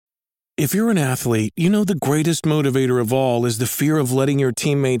If you're an athlete, you know the greatest motivator of all is the fear of letting your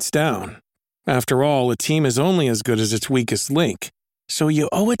teammates down. After all, a team is only as good as its weakest link. So you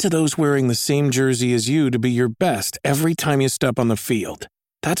owe it to those wearing the same jersey as you to be your best every time you step on the field.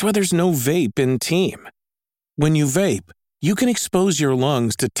 That's why there's no vape in team. When you vape, you can expose your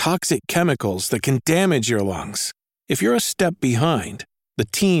lungs to toxic chemicals that can damage your lungs. If you're a step behind, the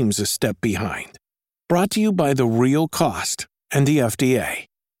team's a step behind. Brought to you by The Real Cost and the FDA.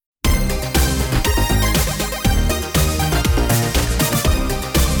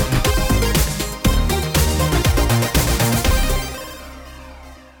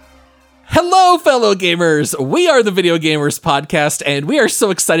 Hello, fellow gamers! We are the Video Gamers Podcast, and we are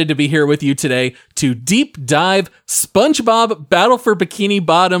so excited to be here with you today to deep dive SpongeBob Battle for Bikini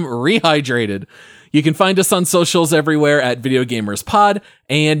Bottom Rehydrated. You can find us on socials everywhere at Video Gamers Pod,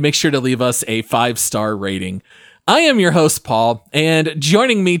 and make sure to leave us a 5-star rating. I am your host, Paul, and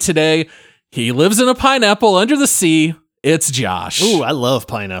joining me today, he lives in a pineapple under the sea, it's Josh. Ooh, I love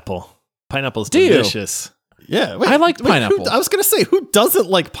pineapple. Pineapple's delicious. Yeah, I like pineapple. I was going to say, who doesn't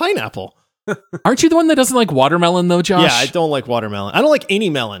like pineapple? Aren't you the one that doesn't like watermelon, though, Josh? Yeah, I don't like watermelon. I don't like any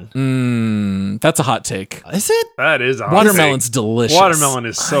melon. That's a hot take. Is it? That is a hot Watermelon's take. delicious. Watermelon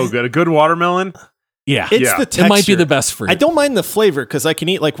is so good. A good watermelon? Yeah. It's the texture. It might be the best fruit. I don't mind the flavor because I can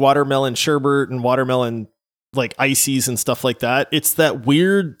eat like watermelon sherbet and watermelon like ices and stuff like that. It's that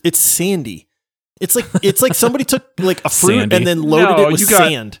weird, it's sandy. It's like somebody took like a fruit Sandy. and then loaded it with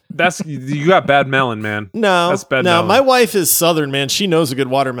sand. You got bad melon, man. That's bad no. melon. My wife is Southern, man. She knows a good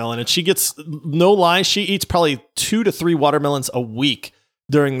watermelon, and she gets, no lie, she eats probably 2 to 3 watermelons a week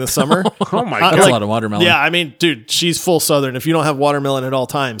during the summer. Oh my god, that's a lot of watermelon. Yeah, I mean, dude, she's full Southern. If you don't have watermelon at all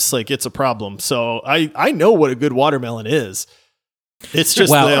times, like it's a problem. So I know what a good watermelon is. It's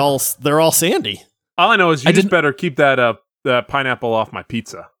just they're all sandy. All I know is you just better keep that pineapple off my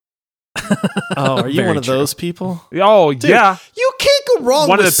pizza. Oh, are you Very one of true. those people? Oh, Dude, yeah. You can't go wrong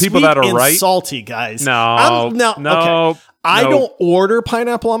One with of the people sweet that are and right. salty, guys. No. Okay. I don't order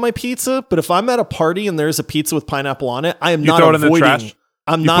pineapple on my pizza, but if I'm at a party and there's a pizza with pineapple on it, I am not throw it in the avoiding. trash?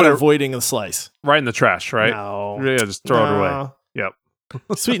 I'm not avoiding a slice. Right in the trash, right? No. Yeah, just throw it away. Yep.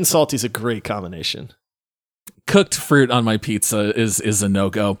 Sweet and salty is a great combination. Cooked fruit on my pizza is a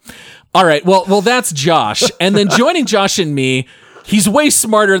no-go. All right, well that's Josh. And then joining Josh and me, he's way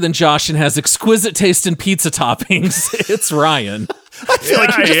smarter than Josh and has exquisite taste in pizza toppings. It's Ryan. I feel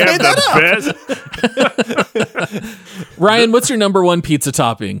like you just made that up. Ryan, what's your number one pizza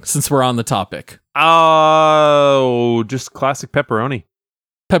topping, since we're on the topic? Oh, just classic pepperoni.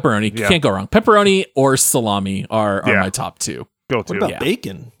 Pepperoni. Yeah. Can't go wrong. Pepperoni or salami are Yeah. my top two. Go to. What about Yeah.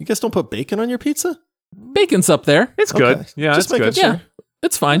 bacon? You guys don't put bacon on your pizza? Bacon's up there. It's good. Okay. Yeah, Just it's good. making Yeah,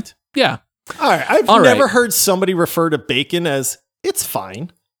 it's fine. Yeah. All right. I've All never right. heard somebody refer to bacon as it's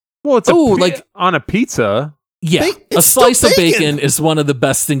fine. Well, it's Ooh, like on a pizza. Yeah, It's a slice still of bacon bacon is one of the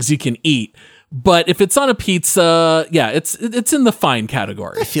best things you can eat. But if it's on a pizza, yeah, it's in the fine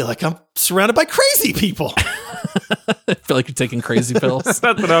category. I feel like I'm surrounded by crazy people. I feel like you're taking crazy pills. That's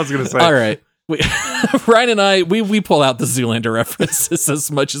what I was going to say. All right. Ryan and I, we pull out the Zoolander references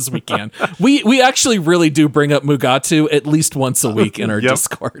as much as we can. We actually really do bring up Mugatu at least once a week in our Yep.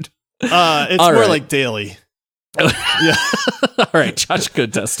 Discord. It's All more right. like daily. Yeah. All right. Josh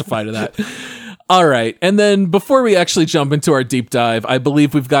could testify to that. All right. And then before we actually jump into our deep dive, I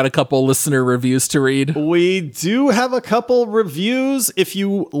believe we've got a couple listener reviews to read. We do have a couple reviews. If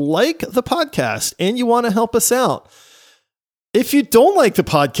you like the podcast and you want to help us out, if you don't like the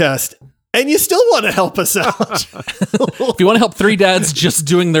podcast and you still want to help us out, If you want to help three dads just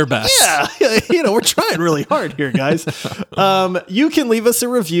doing their best. yeah, we're trying really hard here, guys. You can leave us a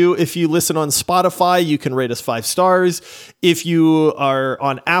review. If you listen on Spotify, you can rate us 5 stars. If you are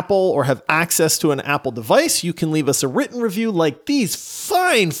on Apple or have access to an Apple device, you can leave us a written review like these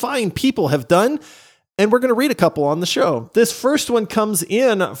fine people have done. And we're going to read a couple on the show. This first one comes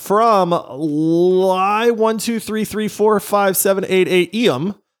in from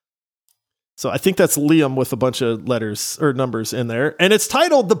Li123345788 So I think that's Liam with a bunch of letters or numbers in there. And it's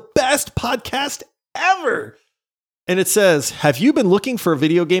titled The Best Podcast Ever. And it says, have you been looking for a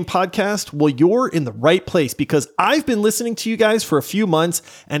video game podcast? Well, you're in the right place because I've been listening to you guys for a few months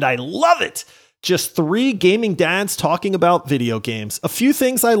and I love it. Just 3 gaming dads talking about video games. A few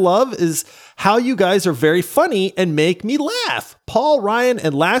things I love is how you guys are very funny and make me laugh. Paul, Ryan,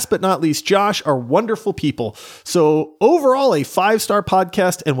 and last but not least, Josh are wonderful people. So overall, a 5-star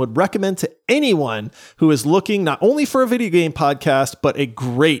podcast and would recommend to anyone who is looking not only for a video game podcast, but a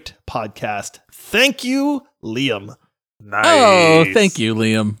great podcast. Thank you, Liam. Nice. Oh, thank you,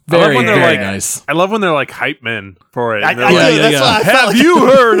 Liam. Very, very nice. I love when they're like hype men for it. I They're like, do. That's why I felt have you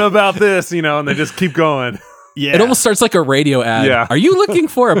heard about this? You know, and they just keep going. Yeah. It almost starts like a radio ad. Yeah. Are you looking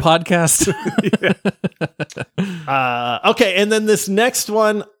for a podcast? Okay, and then this next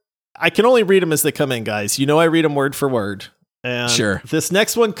one, I can only read them as they come in, guys. You know I read them word for word. And Sure. This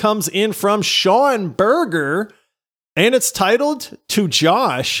next one comes in from Sean Berger, and it's titled To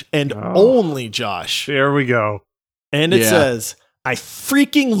Josh and Only Josh. There we go. And it says, I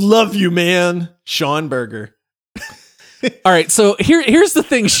freaking love you, man. Sean Berger. All right, so here's the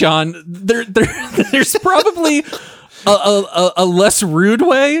thing, Sean. There's probably a less rude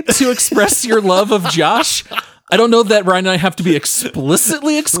way to express your love of Josh. I don't know that Ryan and I have to be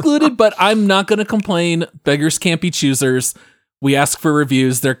explicitly excluded, but I'm not going to complain. Beggars can't be choosers. We ask for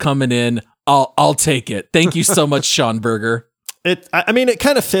reviews. They're coming in. I'll take it. Thank you so much, Sean Berger. It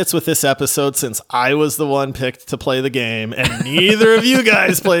kind of fits with this episode since I was the one picked to play the game and neither of you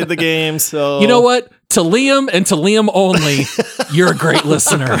guys played the game. So you know what? To Liam and to Liam only, you're a great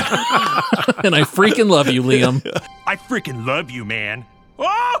listener. And I freaking love you, Liam. I freaking love you, man.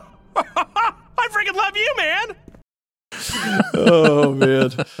 Oh, I freaking love you, man. Oh,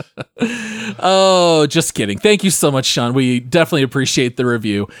 man. Oh, just kidding. Thank you so much, Sean. We definitely appreciate the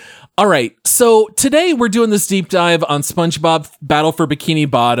review. All right, so today we're doing this deep dive on SpongeBob Battle for Bikini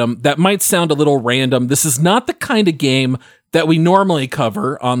Bottom. That might sound a little random. This is not the kind of game that we normally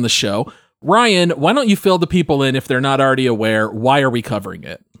cover on the show. Ryan, why don't you fill the people in if they're not already aware? Why are we covering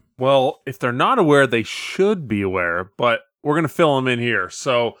it? Well, if they're not aware, they should be aware, but we're going to fill them in here.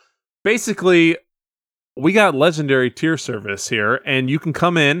 So basically, we got legendary tier service here, and you can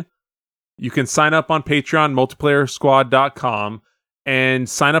come in, you can sign up on Patreon, multiplayersquad.com, and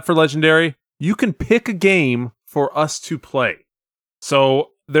sign up for legendary. You can pick a game for us to play.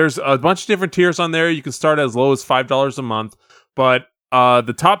 So there's a bunch of different tiers on there. You can start as low as $5 a month, but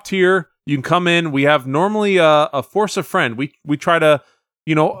the top tier, you can come in. We have normally a force a friend. We try to,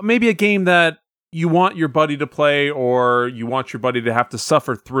 maybe a game that you want your buddy to play or you want your buddy to have to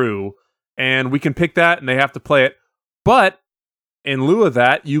suffer through, and we can pick that and they have to play it. But in lieu of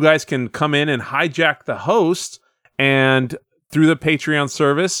that, you guys can come in and hijack the host, and through the Patreon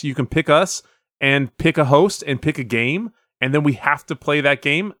service, you can pick us and pick a host and pick a game, and then we have to play that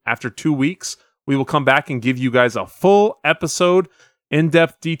game. After 2 weeks, we will come back and give you guys a full episode,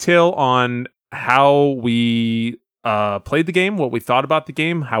 in-depth detail on how we played the game, what we thought about the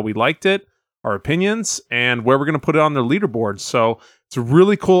game, how we liked it, our opinions, and where we're going to put it on the leaderboard. So it's a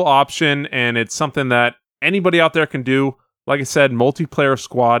really cool option, and it's something that anybody out there can do. Like I said,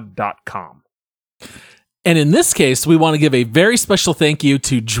 multiplayersquad.com. And in this case, we want to give a very special thank you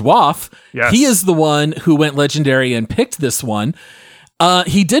to Jwoff. Yes. He is the one who went legendary and picked this one.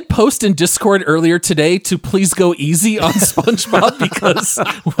 He did post in Discord earlier today to please go easy on SpongeBob because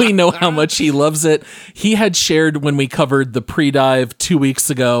we know how much he loves it. He had shared when we covered the pre-dive 2 weeks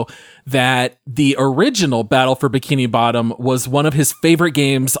ago that the original Battle for Bikini Bottom was one of his favorite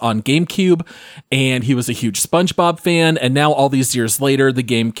games on GameCube, and he was a huge SpongeBob fan. And now all these years later, the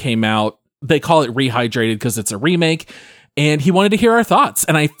game came out. They call it Rehydrated because it's a remake, and he wanted to hear our thoughts.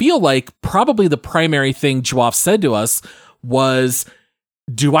 And I feel like probably the primary thing Jwoff said to us was,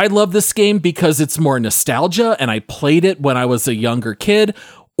 do I love this game because it's more nostalgia and I played it when I was a younger kid,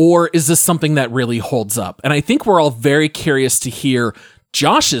 or is this something that really holds up? And I think we're all very curious to hear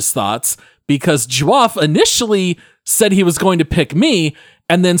Josh's thoughts, because Jwoff initially said he was going to pick me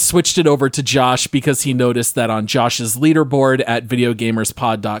and then switched it over to Josh because he noticed that on Josh's leaderboard at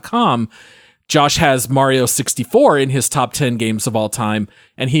videogamerspod.com, Josh has Mario 64 in his top 10 games of all time,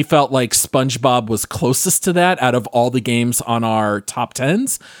 and he felt like SpongeBob was closest to that out of all the games on our top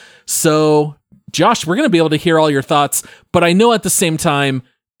 10s. So, Josh, we're going to be able to hear all your thoughts, but I know at the same time,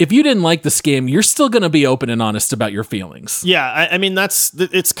 if you didn't like this game, you're still going to be open and honest about your feelings. Yeah, I mean,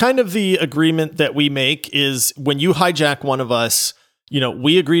 it's kind of the agreement that we make is when you hijack one of us,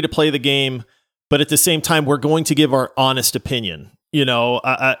 we agree to play the game, but at the same time, we're going to give our honest opinion.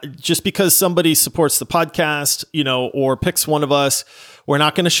 Just because somebody supports the podcast, or picks one of us, we're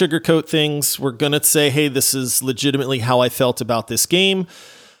not going to sugarcoat things. We're going to say, hey, this is legitimately how I felt about this game,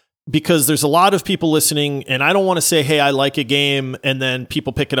 because there's a lot of people listening, and I don't want to say, hey, I like a game, and then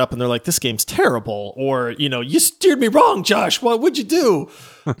people pick it up and they're like, this game's terrible, or, you steered me wrong, Josh. What would you do?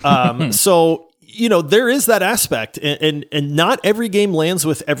 So, there is that aspect, and not every game lands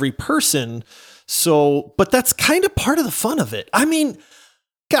with every person. So, but that's kind of part of the fun of it. I mean,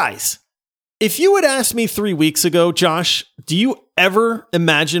 guys, if you had asked me 3 weeks ago, Josh, do you ever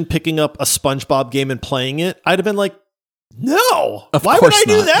imagine picking up a SpongeBob game and playing it? I'd have been like, No. Of Why would course I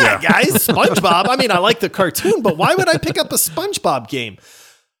do not. that, guys? SpongeBob. I mean, I like the cartoon, but why would I pick up a SpongeBob game?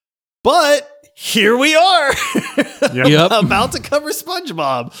 But here we are. Yep. About to cover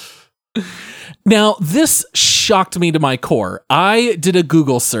SpongeBob. Now, this shocked me to my core. I did a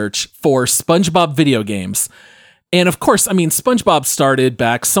Google search for SpongeBob video games. And of course, I mean, SpongeBob started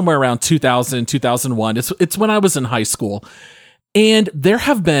back somewhere around 2000, 2001. It's when I was in high school. And there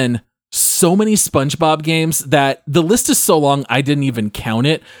have been so many SpongeBob games that the list is so long, I didn't even count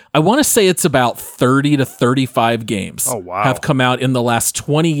it. I want to say it's about 30 to 35 games have come out in the last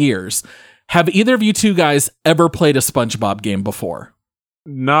 20 years. Have either of you two guys ever played a SpongeBob game before?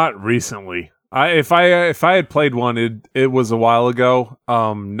 Not recently. If I had played one, it was a while ago.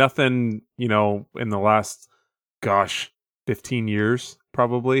 Nothing, in the last 15 years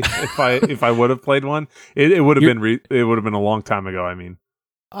probably. if I would have played one, it would have been a long time ago. I mean,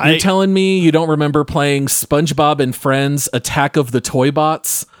 you're telling me you don't remember playing SpongeBob and Friends Attack of the Toy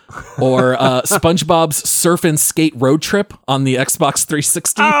Bots or SpongeBob's Surf and Skate Road Trip on the Xbox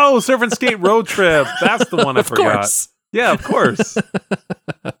 360? Oh, Surf and Skate Road Trip. That's the one I forgot. Course. Yeah, of course.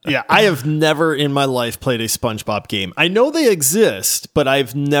 Yeah, I have never in my life played a SpongeBob game. I know they exist, but I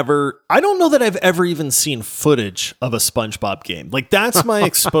don't know that I've ever even seen footage of a SpongeBob game. Like, that's my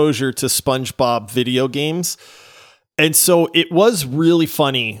exposure to SpongeBob video games. And so it was really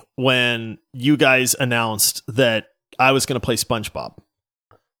funny when you guys announced that I was going to play SpongeBob.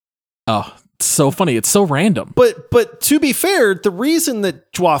 Oh, it's so funny. It's so random. But to be fair, the reason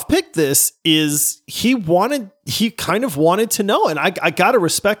that Dwarf picked this is he kind of wanted to know. And I got to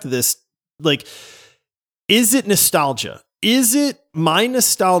respect this. Like, is it nostalgia? Is it my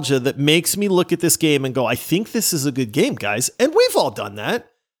nostalgia that makes me look at this game and go, I think this is a good game, guys? And we've all done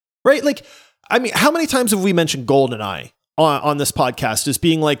that, right? Like, I mean, how many times have we mentioned GoldenEye on this podcast as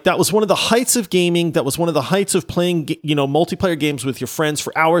being like, that was one of the heights of gaming. That was one of the heights of playing, multiplayer games with your friends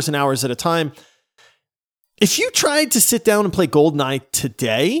for hours and hours at a time. If you tried to sit down and play GoldenEye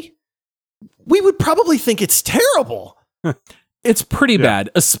today, we would probably think it's terrible. It's pretty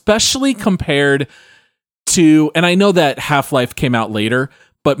bad, especially compared to, and I know that Half-Life came out later,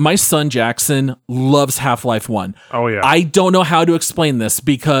 but my son Jackson loves Half-Life 1. Oh, yeah. I don't know how to explain this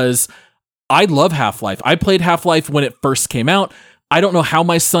because I love Half-Life. I played Half-Life when it first came out. I don't know how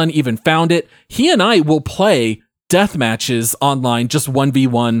my son even found it. He and I will play death matches online, just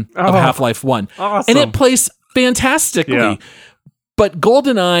 1v1 of Half-Life 1. Awesome. And it plays fantastically. Yeah. But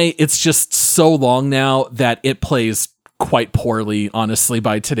GoldenEye, it's just so long now that it plays quite poorly, honestly,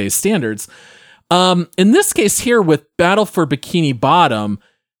 by today's standards. In this case here with Battle for Bikini Bottom,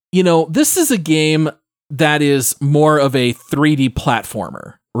 this is a game that is more of a 3D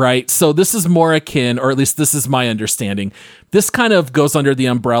platformer. Right. So this is more akin, or at least this is my understanding. This kind of goes under the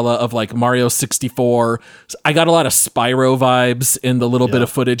umbrella of like Mario 64. I got a lot of Spyro vibes in the little bit of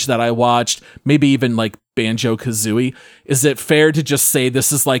footage that I watched, maybe even like Banjo-Kazooie. Is it fair to just say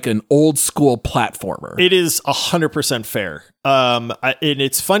this is like an old school platformer? It is 100% fair. And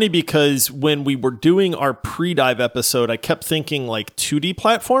it's funny because when we were doing our pre-dive episode, I kept thinking like 2D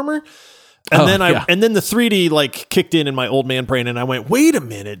platformer. And then the 3D like kicked in my old man brain and I went, wait a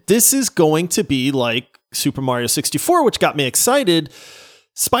minute, this is going to be like Super Mario 64, which got me excited.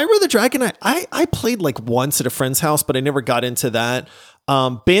 Spyro the Dragon, I played like once at a friend's house, but I never got into that.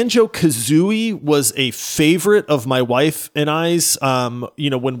 Banjo-Kazooie was a favorite of my wife and I's,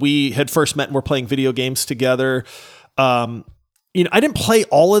 when we had first met and were playing video games together. I didn't play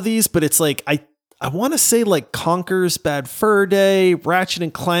all of these, but it's like, I want to say like Conker's Bad Fur Day, Ratchet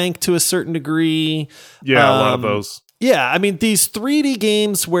and Clank to a certain degree. Yeah, a lot of those. Yeah, I mean, these 3D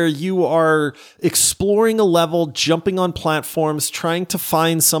games where you are exploring a level, jumping on platforms, trying to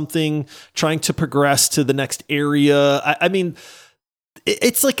find something, trying to progress to the next area. I mean,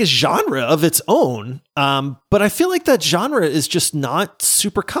 it's like a genre of its own, but I feel like that genre is just not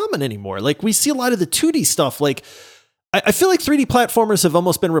super common anymore. Like, we see a lot of the 2D stuff, like, I feel like 3D platformers have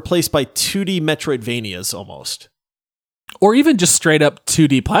almost been replaced by 2D Metroidvanias almost. Or even just straight up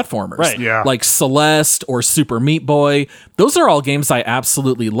 2D platformers. Right. Yeah. Like Celeste or Super Meat Boy. Those are all games I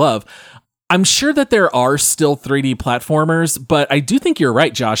absolutely love. I'm sure that there are still 3D platformers, but I do think you're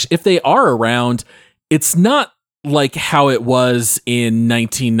right, Josh. If they are around, it's not like how it was in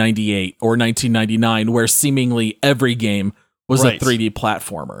 1998 or 1999, where seemingly every game was a 3D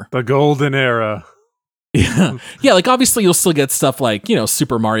platformer. The golden era. Yeah. Yeah, like obviously you'll still get stuff like,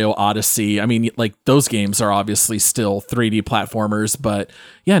 Super Mario Odyssey. I mean, like those games are obviously still 3D platformers, but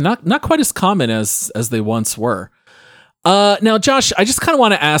yeah, not quite as common as they once were. Now, Josh, I just kind of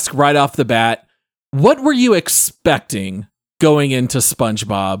want to ask right off the bat, what were you expecting going into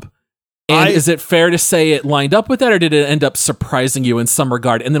SpongeBob? And is it fair to say it lined up with that, or did it end up surprising you in some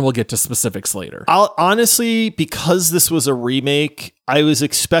regard? And then we'll get to specifics later. Honestly, because this was a remake, I was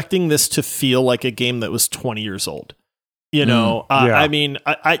expecting this to feel like a game that was 20 years old. You know, I mean,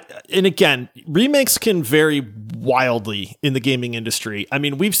 and again, remakes can vary wildly in the gaming industry. I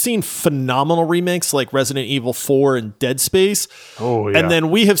mean, we've seen phenomenal remakes like Resident Evil 4 and Dead Space. Oh, yeah. And then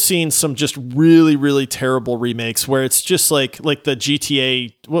we have seen some just really, really terrible remakes where it's just like the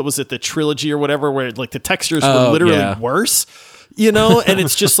GTA, what was it, the trilogy or whatever, where like the textures were literally worse. You know, and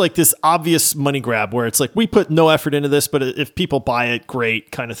it's just like this obvious money grab where it's like, we put no effort into this, but if people buy it,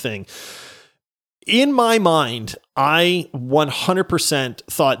 great kind of thing. In my mind, I 100%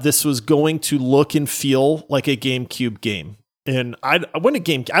 thought this was going to look and feel like a GameCube game. And I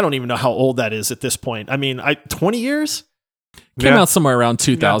don't even know how old that is at this point. I mean, 20 years? Came out somewhere around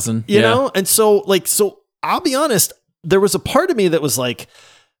 2000. You know? And so I'll be honest, there was a part of me that was like,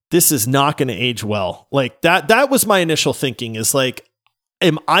 this is not going to age well. Like that was my initial thinking, is like,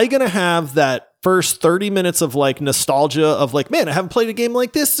 am I going to have that first 30 minutes of like nostalgia of like, man, I haven't played a game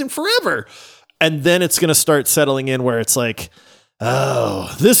like this in forever. And then it's going to start settling in where it's like,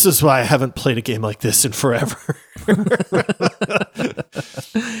 oh, this is why I haven't played a game like this in forever.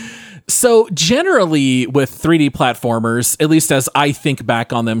 So generally with 3D platformers, at least as I think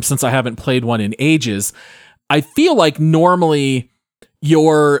back on them, since I haven't played one in ages, I feel like normally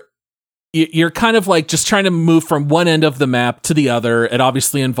you're kind of like just trying to move from one end of the map to the other. It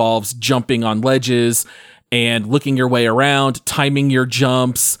obviously involves jumping on ledges and looking your way around, timing your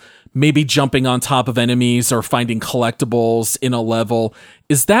jumps, maybe jumping on top of enemies or finding collectibles in a level.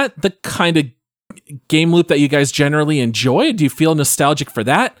 Is that the kind of game loop that you guys generally enjoy? Do you feel nostalgic for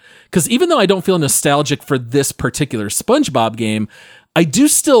that? Because even though I don't feel nostalgic for this particular SpongeBob game, I do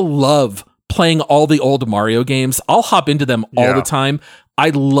still love playing all the old Mario games. I'll hop into them all the time.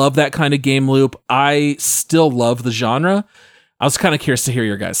 I love that kind of game loop. I still love the genre. I was kind of curious to hear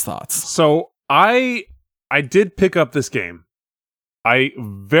your guys' thoughts. So I did pick up this game. I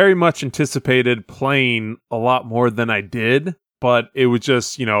very much anticipated playing a lot more than I did, but it was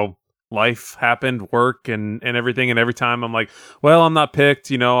just, you know, life happened, work and everything. And every time I'm like, well, I'm not picked,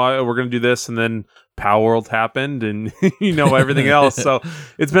 you know, we're going to do this. And then Power World happened and, you know, everything else. So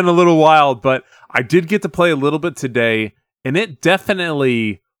it's been a little wild, but I did get to play a little bit today. And it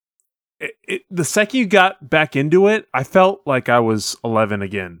definitely, the second you got back into it, I felt like I was 11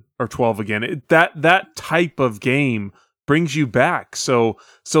 again or 12 again. That type of game brings you back. So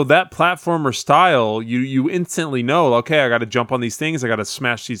that platformer style, you instantly know, okay, I got to jump on these things. I got to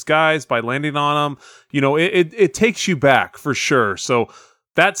smash these guys by landing on them. You know, it takes you back for sure. So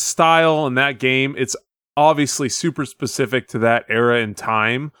that style and that game, it's obviously super specific to that era and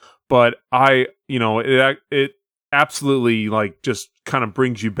time, but it absolutely like just kind of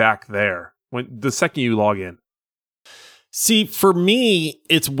brings you back there when the second you log in. See, for me,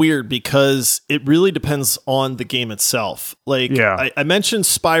 it's weird because it really depends on the game itself. Like, I mentioned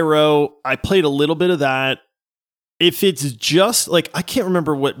Spyro. I played a little bit of that. If it's just like, I can't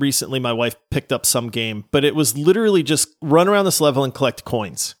remember what recently my wife picked up some game, but it was literally just run around this level and collect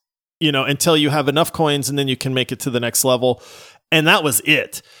coins, you know, until you have enough coins and then you can make it to the next level. And that was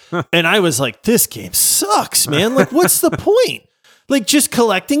it. And I was like, this game sucks, man. Like, what's the point? Like, just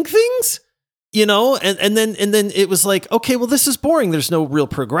collecting things? You know, and then it was like, okay, well, this is boring. There's no real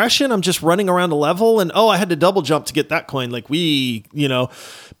progression. I'm just running around a level and, I had to double jump to get that coin. Like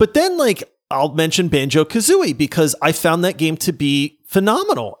but then like, I'll mention Banjo-Kazooie because I found that game to be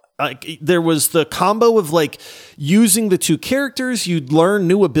phenomenal. Like, there was the combo of like using the two characters. You'd learn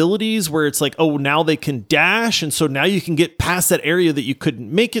new abilities where it's like, oh, now they can dash. And so now you can get past that area that you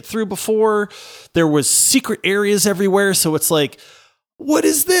couldn't make it through before. There was secret areas everywhere. So it's like, what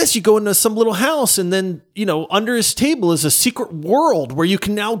is this? You go into some little house and then, you know, under his table is a secret world where you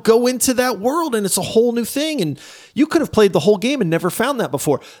can now go into that world and it's a whole new thing. And you could have played the whole game and never found that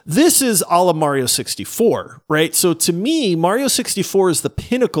before. This is a la Mario 64, right? So to me, Mario 64 is the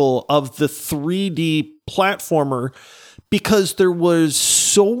pinnacle of the 3D platformer because there was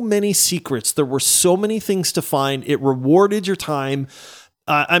so many secrets. There were so many things to find. It rewarded your time.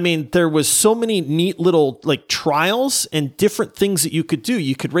 There was so many neat little like trials and different things that you could do.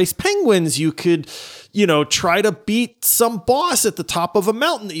 You could race penguins. You could, try to beat some boss at the top of a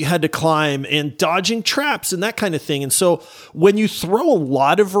mountain that you had to climb and dodging traps and that kind of thing. And so when you throw a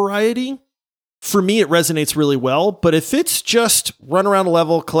lot of variety, for me, it resonates really well. But if it's just run around a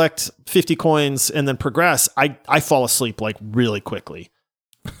level, collect 50 coins and then progress, I fall asleep like really quickly.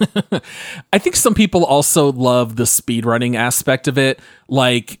 I think some people also love the speedrunning aspect of it.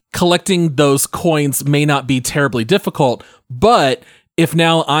 Like, collecting those coins may not be terribly difficult, but if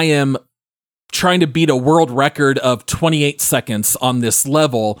now I am trying to beat a world record of 28 seconds on this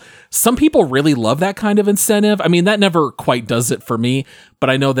level. Some people really love that kind of incentive. I mean, that never quite does it for me, but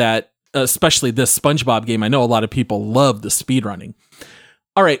I know that, especially this SpongeBob game, I know a lot of people love the speedrunning.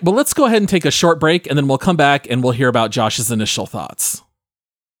 All right, well, let's go ahead and take a short break, and then we'll come back and we'll hear about Josh's initial thoughts.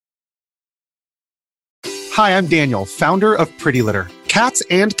 Hi, I'm Daniel, founder of Pretty Litter. Cats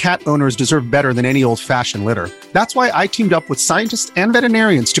and cat owners deserve better than any old-fashioned litter. That's why I teamed up with scientists and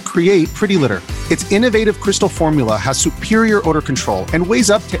veterinarians to create Pretty Litter. Its innovative crystal formula has superior odor control and weighs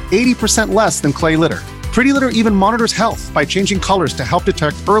up to 80% less than clay litter. Pretty Litter even monitors health by changing colors to help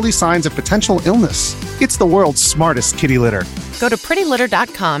detect early signs of potential illness. It's the world's smartest kitty litter. Go to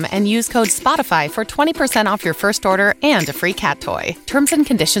prettylitter.com and use code SPOTIFY for 20% off your first order and a free cat toy. Terms and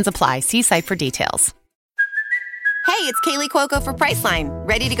conditions apply. See site for details. Hey, it's Kaylee Cuoco for Priceline.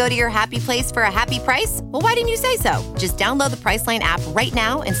 Ready to go to your happy place for a happy price? Well, why didn't you say so? Just download the Priceline app right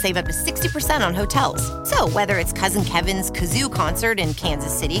now and save up to 60% on hotels. So whether it's Cousin Kevin's Kazoo Concert in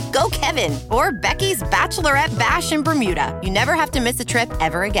Kansas City, go Kevin, or Becky's Bachelorette Bash in Bermuda, you never have to miss a trip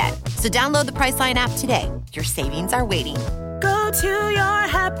ever again. So download the Priceline app today. Your savings are waiting. Go to your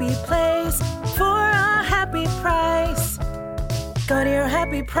happy place for a happy price. Go to your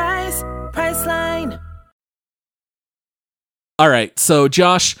happy price, Priceline. All right, so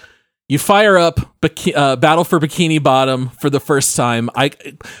Josh, you fire up Battle for Bikini Bottom for the first time.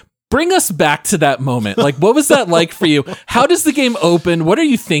 Bring us back to that moment. Like, what was that like for you? How does the game open? What are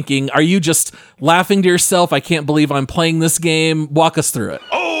you thinking? Are you just laughing to yourself? I can't believe I'm playing this game. Walk us through it.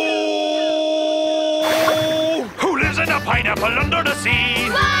 Oh, who lives in a pineapple under the sea?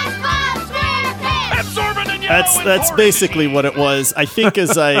 Absorbent and yellow That's and basically orange. what it was. I think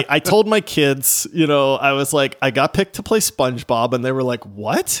as I told my kids, I was like, I got picked to play SpongeBob, and they were like,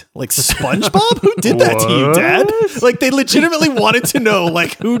 what? Like SpongeBob? Who did that to you, Dad? Like, they legitimately wanted to know,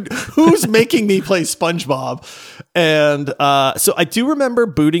 like, who's making me play SpongeBob? And so I do remember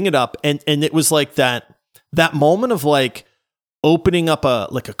booting it up, and it was like that moment of like opening up a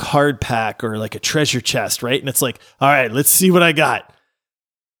card pack or like a treasure chest, right? And it's like, all right, let's see what I got.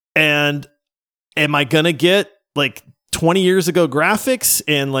 And am I going to get like 20 years ago graphics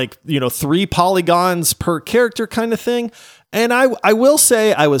and like, 3 polygons per character kind of thing? And I will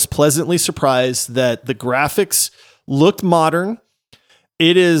say I was pleasantly surprised that the graphics looked modern.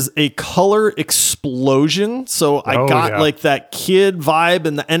 It is a color explosion. So I got like that kid vibe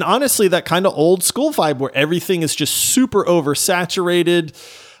and honestly that kind of old school vibe where everything is just super oversaturated.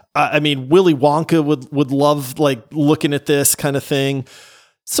 I mean, Willy Wonka would love like looking at this kind of thing.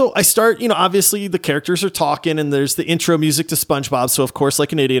 So I start, obviously the characters are talking and there's the intro music to SpongeBob. So of course,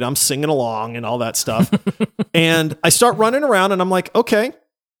 like an idiot, I'm singing along and all that stuff. And I start running around and I'm like, okay,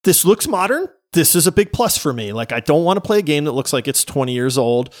 this looks modern. This is a big plus for me. Like, I don't want to play a game that looks like it's 20 years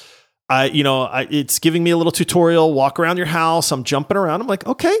old. It's giving me a little tutorial, walk around your house. I'm jumping around. I'm like,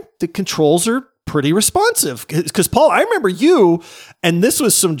 okay, the controls are pretty responsive. Because Paul, I remember you, and this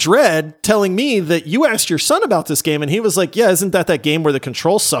was some dread, telling me that you asked your son about this game, and he was like, yeah, isn't that game where the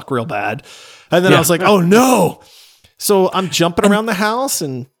controls suck real bad? And then I was like, oh no. So I'm jumping around the house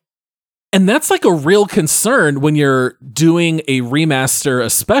and that's like a real concern when you're doing a remaster,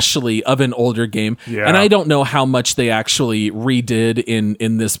 especially of an older game. Yeah. And I don't know how much they actually redid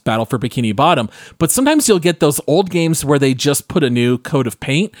in this Battle for Bikini Bottom, but sometimes you'll get those old games where they just put a new coat of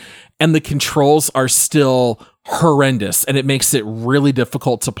paint and the controls are still horrendous and it makes it really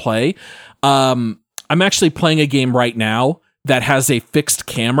difficult to play. I'm actually playing a game right now that has a fixed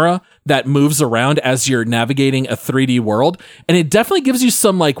camera that moves around as you're navigating a 3D world. And it definitely gives you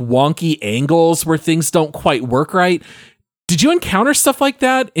some like wonky angles where things don't quite work right. Did you encounter stuff like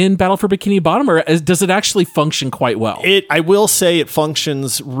that in Battle for Bikini Bottom, or does it actually function quite well? I will say it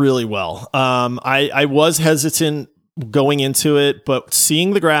functions really well. I was hesitant going into it, but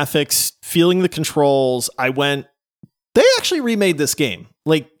seeing the graphics, feeling the controls, they actually remade this game.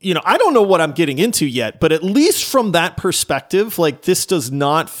 Like, I don't know what I'm getting into yet, but at least from that perspective, like this does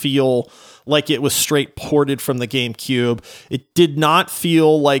not feel like it was straight ported from the GameCube. It did not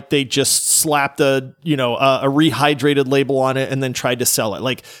feel like they just slapped a Rehydrated label on it and then tried to sell it.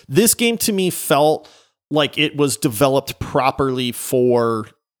 Like, this game to me felt like it was developed properly for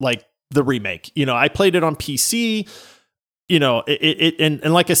like the remake. I played it on PC.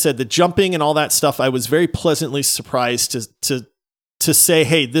 And like I said, the jumping and all that stuff, I was very pleasantly surprised to say,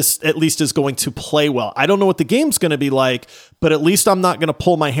 hey, this at least is going to play well. I don't know what the game's going to be like, but at least I'm not going to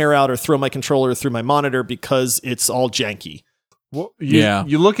pull my hair out or throw my controller through my monitor because it's all janky. Well,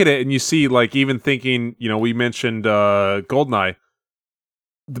 you look at it and you see, like, even thinking, we mentioned GoldenEye.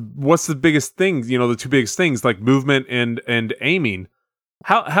 What's the biggest thing? The two biggest things, like movement and aiming.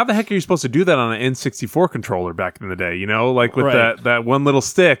 How the heck are you supposed to do that on an N64 controller back in the day? You know, like with that one little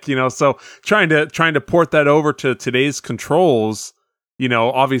stick. You know, so trying to port that over to today's controls. You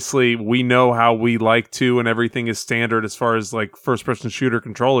know, obviously we know how we like to, and everything is standard as far as like first person shooter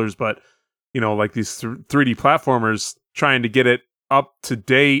controllers. But you know, like these 3D platformers, trying to get it up to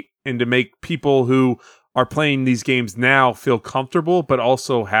date and to make people who are playing these games now feel comfortable, but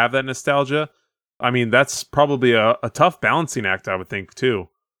also have that nostalgia. I mean, that's probably a tough balancing act, I would think, too.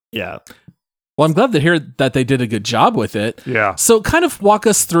 Yeah. Well, I'm glad to hear that they did a good job with it. Yeah. So kind of walk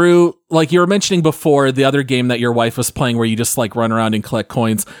us through, like you were mentioning before, the other game that your wife was playing where you just like run around and collect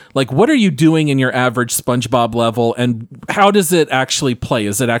coins. Like, what are you doing in your average SpongeBob level, and how does it actually play?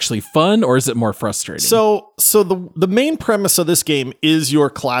 Is it actually fun, or is it more frustrating? So the main premise of this game is your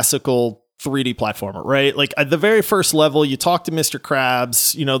classical 3D platformer, right? Like at the very first level, you talk to Mr.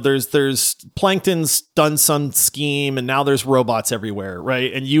 Krabs, you know, there's Plankton's done some scheme, and now there's robots everywhere,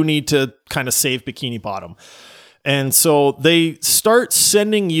 right? And you need to kind of save Bikini Bottom. And so they start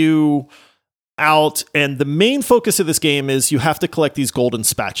sending you out, and the main focus of this game is you have to collect these golden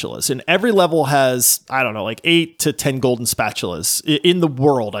spatulas. And every level has, I don't know, like 8 to 10 golden spatulas in the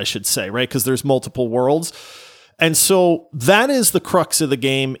world, I should say, right? Because there's multiple worlds. And so that is the crux of the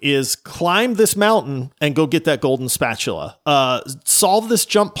game, is climb this mountain and go get that golden spatula. Solve this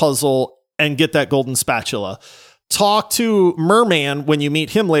jump puzzle and get that golden spatula. Talk to Merman when you meet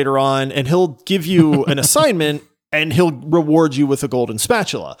him later on, and he'll give you an assignment and he'll reward you with a golden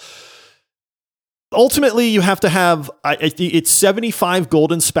spatula. Ultimately, you have to have, it's 75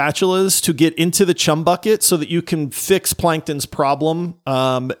 golden spatulas to get into the chum bucket so that you can fix Plankton's problem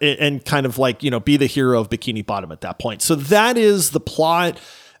and kind of like, you know, be the hero of Bikini Bottom at that point. So that is the plot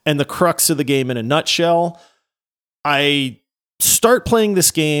and the crux of the game in a nutshell. I start playing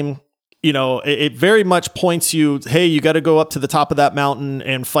this game, you know, it very much points you, hey, you got to go up to the top of that mountain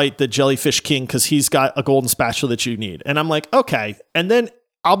and fight the Jellyfish King because he's got a golden spatula that you need. And I'm like, okay. And then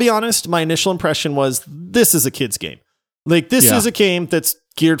I'll be honest, my initial impression was this is a kid's game. Like this is a game that's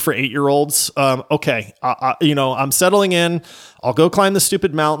geared for 8-year-olds. Okay. You know, I'm settling in. I'll go climb the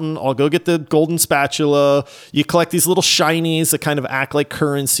stupid mountain. I'll go get the golden spatula. You collect these little shinies that kind of act like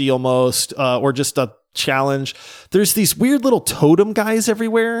currency almost, or just a challenge. There's these weird little totem guys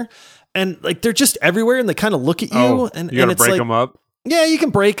everywhere, and like, they're just everywhere, and they kind of look at you, and you gotta it's break like, them up. Yeah, you can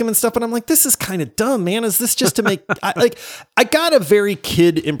break them and stuff, but I'm like, this is kind of dumb, man. Is this just to make... I got a very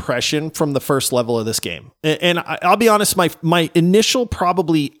kid impression from the first level of this game. And I'll be honest, my initial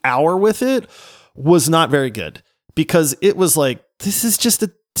probably hour with it was not very good, because it was like, this is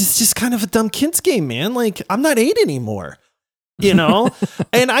just kind of a dumb kid's game, man. Like, I'm not 8 anymore, you know?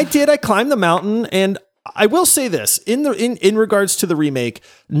 And I climbed the mountain, and I will say this, in regards to the remake,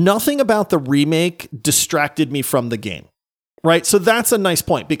 nothing about the remake distracted me from the game. Right. So that's a nice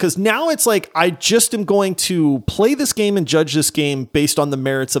point, because now it's like, I just am going to play this game and judge this game based on the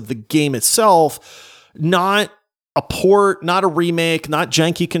merits of the game itself, not a port, not a remake, not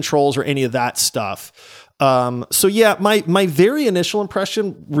janky controls or any of that stuff. So yeah, my very initial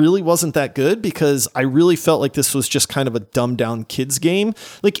impression really wasn't that good, because I really felt like this was just kind of a dumbed down kids game.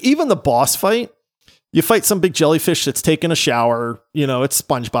 Like even the boss fight, you fight some big jellyfish that's taking a shower, you know, it's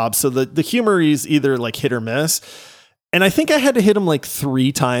SpongeBob. So the humor is either like hit or miss. And I think I had to hit him like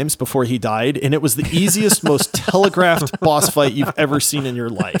 3 times before he died. And it was the easiest, most telegraphed boss fight you've ever seen in your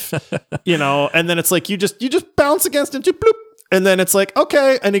life. You know, and then it's like, you just bounce against him, bloop, and then it's like,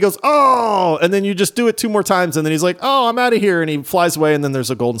 okay. And he goes, oh, and then you just do it 2 more times. And then he's like, oh, I'm out of here. And he flies away. And then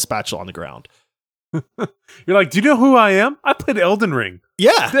there's a golden spatula on the ground. You're like, do you know who I am? I played Elden Ring.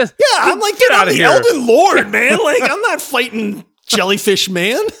 Yeah. I'm like, get out of here. Elden Lord, man. Like, I'm not fighting Jellyfish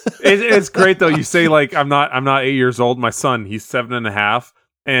Man. It's great though. You say like, I'm not 8 years old. My son, he's 7.5,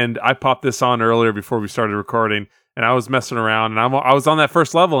 and I popped this on earlier before we started recording, and I was messing around, and I was on that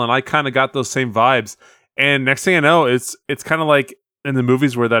first level, and I kind of got those same vibes. And next thing I know, it's kind of like in the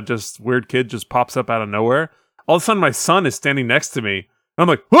movies where that just weird kid just pops up out of nowhere. All of a sudden, my son is standing next to me. I'm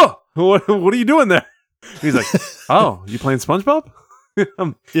like, whoa, what are you doing there? He's like, oh, you playing SpongeBob?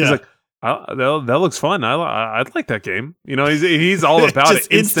 He's like, that looks fun. I'd like that game. You know, he's all about it.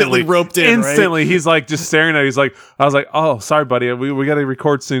 Instantly roped in. Instantly, right? He's like just staring at it. He's like, I was like, oh, sorry, buddy. We got to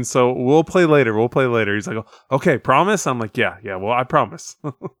record soon, so we'll play later. He's like, okay, promise. I'm like, yeah. Well, I promise.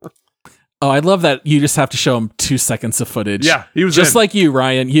 Oh, I love that you just have to show him 2 seconds of footage. Yeah, he was just like you,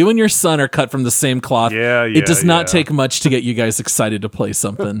 Ryan. You and your son are cut from the same cloth. Yeah. It does not take much to get you guys excited to play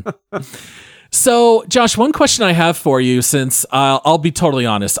something. So, Josh, one question I have for you, since I'll be totally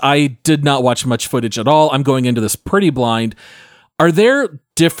honest, I did not watch much footage at all. I'm going into this pretty blind. are there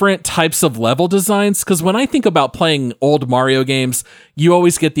different types of level designs? Because when I think about playing old Mario games, you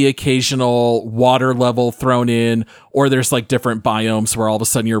always get the occasional water level thrown in, or there's like different biomes where all of a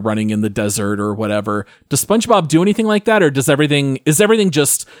sudden you're running in the desert or whatever. Does SpongeBob do anything like that, or is everything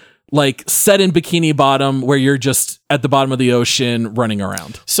just like set in Bikini Bottom where you're just at the bottom of the ocean running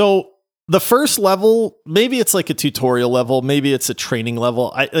around? So the first level, maybe it's like a tutorial level, maybe it's a training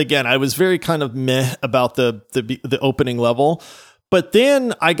level. I was very kind of meh about the opening level, but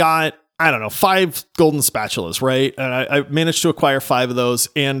then I got, I don't know, 5 golden spatulas, right? And I managed to acquire 5 of those.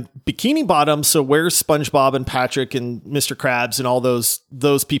 And Bikini Bottom, so where SpongeBob and Patrick and Mr. Krabs and all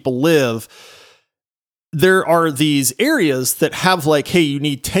those people live, there are these areas that have like, hey, you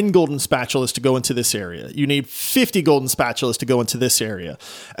need 10 golden spatulas to go into this area. You need 50 golden spatulas to go into this area.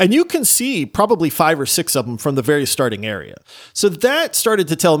 And you can see probably 5 or 6 of them from the very starting area. So that started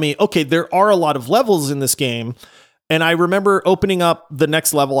to tell me, okay, there are a lot of levels in this game. And I remember opening up the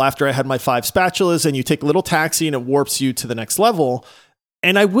next level after I had my 5 spatulas, and you take a little taxi and it warps you to the next level.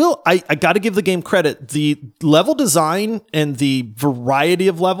 And I got to give the game credit. The level design and the variety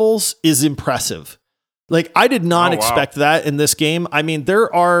of levels is impressive. Like, I did not expect that in this game. I mean,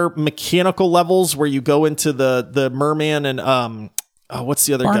 there are mechanical levels where you go into the merman and what's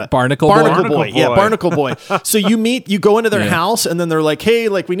the other guy? Barnacle Boy. Yeah, Barnacle Boy. So you go into their house, and then they're like, hey,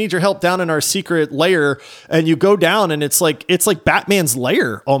 like, we need your help down in our secret lair. And you go down, and it's like Batman's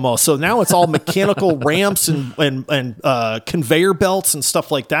lair almost. So now it's all mechanical ramps and conveyor belts and stuff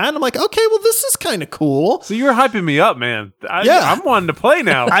like that. And I'm like, okay, well, this is kind of cool. So you're hyping me up, man. I'm wanting to play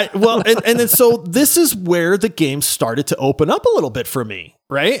now. And then so this is where the game started to open up a little bit for me.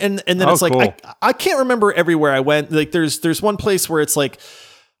 Right. And then it's like, cool. I can't remember everywhere I went. Like there's one place where it's like,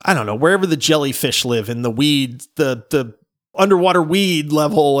 I don't know, wherever the jellyfish live in the weed, the underwater weed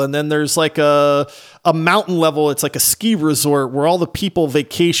level. And then there's like a mountain level. It's like a ski resort where all the people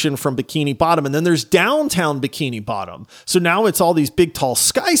vacation from Bikini Bottom. And then there's downtown Bikini Bottom. So now it's all these big, tall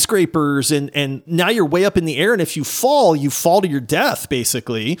skyscrapers. And now you're way up in the air. And if you fall to your death,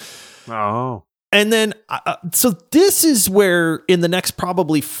 basically. Oh. And then, so this is where in the next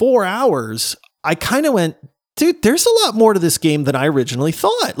probably 4 hours, I kind of went, dude, there's a lot more to this game than I originally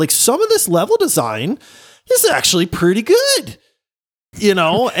thought. Like, some of this level design is actually pretty good, you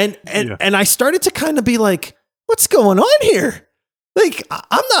know? And I started to kind of be like, what's going on here? Like,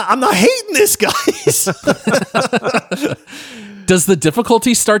 I'm not hating this, guys. Does the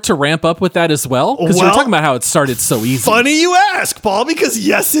difficulty start to ramp up with that as well? Because you were talking about how it started so easy. Funny you ask, Paul, because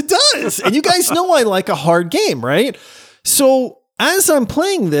yes, it does. And you guys know I like a hard game, right? So as I'm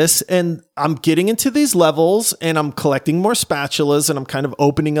playing this and I'm getting into these levels and I'm collecting more spatulas and I'm kind of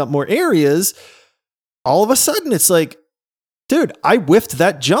opening up more areas, all of a sudden it's like, dude, I whiffed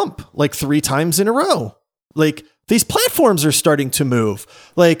that jump like 3 times in a row. Like, these platforms are starting to move.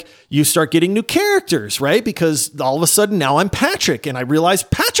 Like, you start getting new characters, right? Because all of a sudden now I'm Patrick, and I realize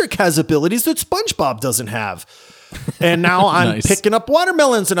Patrick has abilities that SpongeBob doesn't have. And now I'm picking up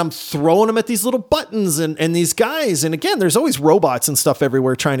watermelons and I'm throwing them at these little buttons and these guys. And again, there's always robots and stuff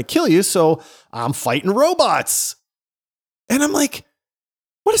everywhere trying to kill you. So I'm fighting robots. And I'm like,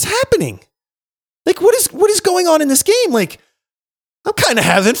 what is happening? Like, what is going on in this game? Like, I'm kind of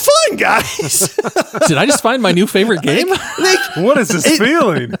having fun, guys. Did I just find my new favorite game? What is this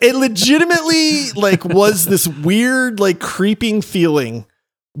feeling? It legitimately was this weird, creeping feeling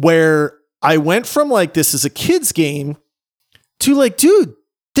where I went from this is a kid's game to dude,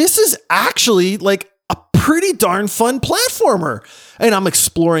 this is actually a pretty darn fun platformer. And I'm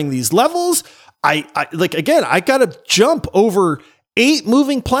exploring these levels. I got to jump over 8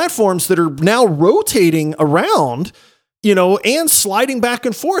 moving platforms that are now rotating around, and sliding back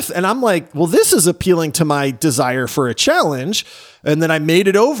and forth. And I'm like, well, this is appealing to my desire for a challenge. And then I made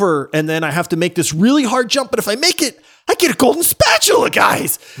it over, and then I have to make this really hard jump. But if I make it, I get a golden spatula,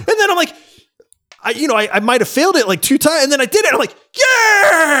 guys. And then I'm like, I might have failed it 2 times. And then I did it. I'm like,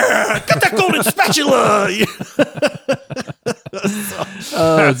 yeah, got that golden spatula.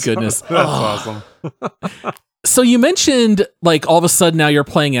 Oh, goodness. That's awesome. So you mentioned all of a sudden now you're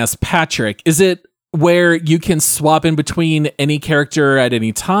playing as Patrick. Is it where you can swap in between any character at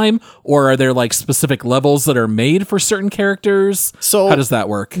any time, or are there specific levels that are made for certain characters? So how does that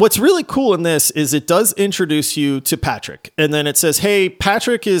work? What's really cool in this is it does introduce you to Patrick, and then it says, hey,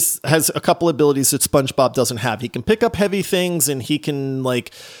 Patrick has a couple abilities that SpongeBob doesn't have. He can pick up heavy things, and he can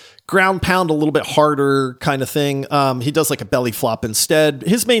ground pound a little bit harder kind of thing. He does a belly flop instead.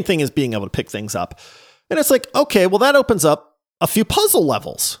 His main thing is being able to pick things up. And it's okay, well, that opens up a few puzzle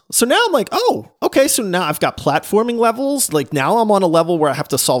levels. So now I'm oh, okay. So now I've got platforming levels. Now I'm on a level where I have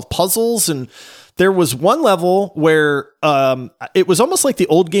to solve puzzles, and there was one level where it was almost like the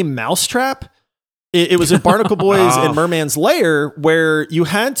old game Mousetrap. It was in Barnacle Boys and Merman's Lair, where you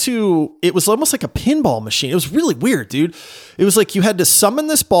had to, it was almost like a pinball machine. It was really weird, dude. It was like you had to summon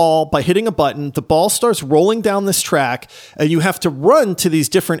this ball by hitting a button. The ball starts rolling down this track, and you have to run to these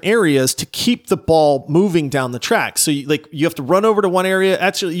different areas to keep the ball moving down the track. So you have to run over to one area.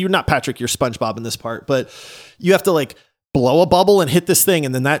 Actually, you're not Patrick, you're SpongeBob in this part, but you have to like blow a bubble and hit this thing,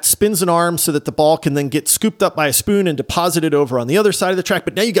 and then that spins an arm so that the ball can then get scooped up by a spoon and deposited over on the other side of the track.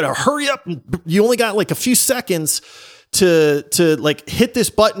 But now you got to hurry up, and you only got like a few seconds to like hit this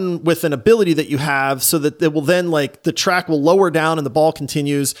button with an ability that you have, so that it will then like the track will lower down and the ball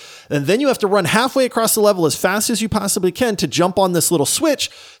continues. And then you have to run halfway across the level as fast as you possibly can to jump on this little switch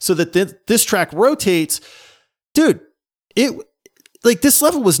so that this track rotates. Dude, like this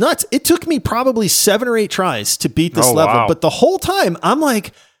level was nuts. It took me probably 7 or 8 tries to beat this level. Wow. But the whole time I'm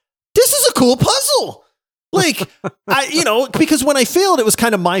like, this is a cool puzzle. Like because when I failed, it was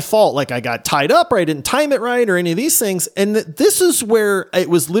kind of my fault. Like I got tied up or I didn't time it right or any of these things. And this is where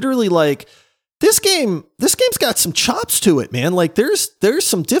it was literally like, this game's got some chops to it, man. Like there's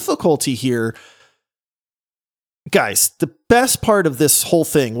some difficulty here. Guys, the best part of this whole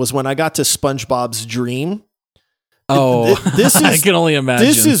thing was when I got to SpongeBob's dream. Oh, this is, I can only imagine.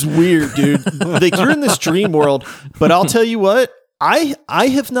 This is weird, dude. Like you're in this dream world, but I'll tell you what, I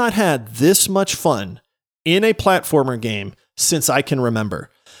have not had this much fun in a platformer game since I can remember.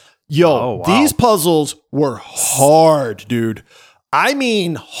 Yo, these puzzles were hard, dude. I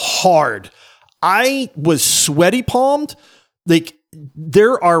mean, hard. I was sweaty palmed. Like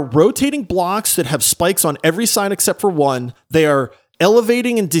there are rotating blocks that have spikes on every side except for one. They are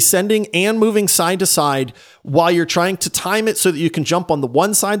elevating and descending and moving side to side while you're trying to time it so that you can jump on the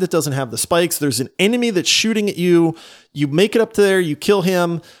one side that doesn't have the spikes. There's an enemy that's shooting at you. You make it up to there, you kill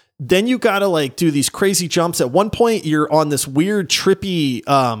him. Then you got to like do these crazy jumps. At one point you're on this weird trippy,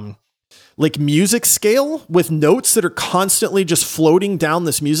 like music scale with notes that are constantly just floating down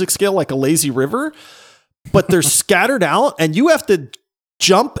this music scale like a lazy river, but they're scattered out and you have to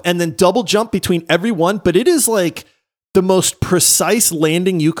jump and then double jump between every one. But it is like the most precise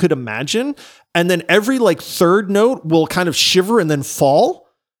landing you could imagine. And then every like third note will kind of shiver and then fall.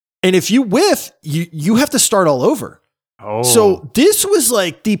 And if you whiff, you have to start all over. Oh. So this was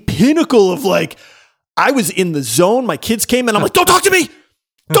like the pinnacle of like, I was in the zone. My kids came and I'm like, don't talk to me.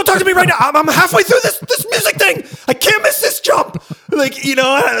 Don't talk to me right now. I'm halfway through this music thing. I can't miss this jump. Like, and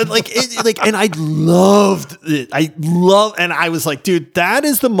I loved it. And I was like, dude, that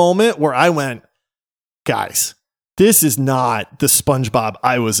is the moment where I went, guys, this is not the SpongeBob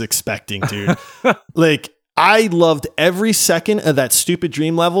I was expecting, dude. Like, I loved every second of that stupid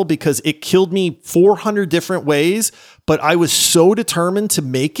dream level because it killed me 400 different ways, but I was so determined to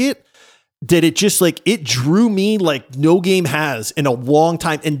make it that it just like, it drew me like no game has in a long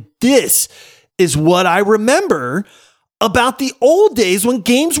time. And this is what I remember about the old days when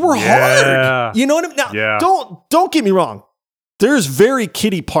games were hard. You know what I mean? Now, don't get me wrong. There's very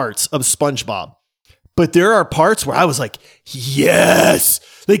kiddie parts of SpongeBob. But there are parts where I was like, yes,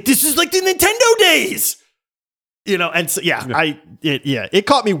 like this is like the Nintendo days, and so, it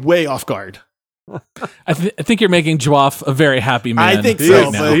caught me way off guard. I think you're making Joaf a very happy man. I think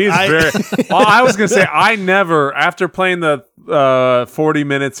so. I was going to say, I never, after playing the 40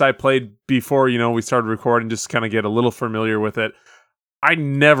 minutes I played before, we started recording, just kind of get a little familiar with it. I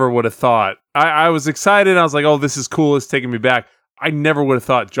never would have thought, I was excited. I was like, oh, this is cool. It's taking me back. I never would have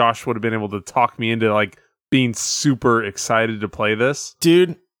thought Josh would have been able to talk me into like being super excited to play this.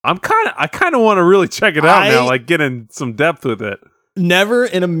 Dude, I kind of want to really check it out now, like get in some depth with it. Never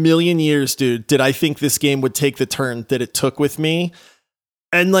in a million years, dude, did I think this game would take the turn that it took with me.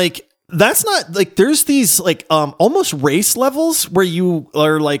 And like, that's not like, there's these like almost race levels where you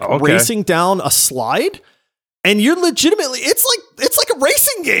are like racing down a slide. And you're legitimately, it's like a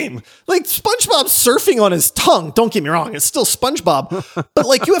racing game. Like SpongeBob's surfing on his tongue. Don't get me wrong. It's still SpongeBob, but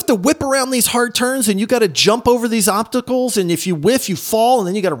like you have to whip around these hard turns and you got to jump over these obstacles. And if you whiff, you fall and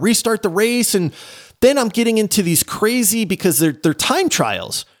then you got to restart the race. And then I'm getting into these crazy because they're time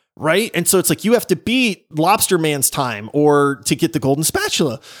trials, right? And so it's like you have to beat Lobster Man's time or to get the golden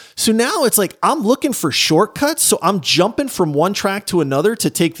spatula. So now it's like I'm looking for shortcuts. So I'm jumping from one track to another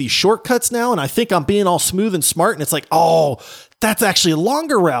to take these shortcuts now. And I think I'm being all smooth and smart. And it's like, oh, that's actually a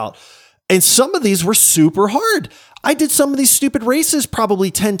longer route. And some of these were super hard. I did some of these stupid races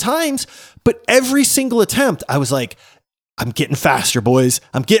probably 10 times, but every single attempt, I was like, I'm getting faster, boys.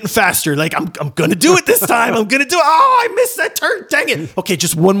 I'm getting faster. Like, I'm going to do it this time. I'm going to do it. Oh, I missed that turn. Dang it. Okay,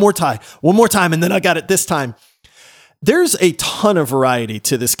 just one more time. And then I got it this time. There's a ton of variety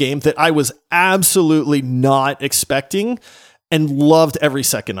to this game that I was absolutely not expecting and loved every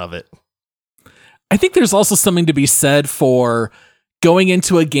second of it. I think there's also something to be said for going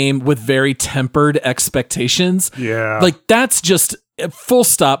into a game with very tempered expectations. Yeah. Like that's just full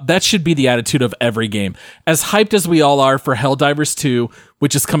stop. That should be the attitude of every game. As hyped as we all are for Helldivers 2,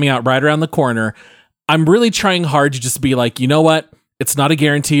 which is coming out right around the corner, I'm really trying hard to just be like, you know what? It's not a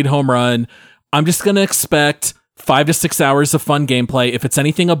guaranteed home run. I'm just going to expect 5 to 6 hours of fun gameplay. If it's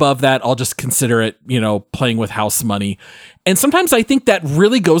anything above that, I'll just consider it, playing with house money. And sometimes I think that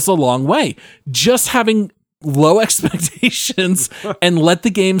really goes a long way. Just having low expectations and let the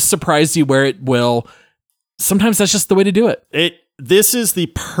game surprise you where it will. Sometimes that's just the way to do it. This is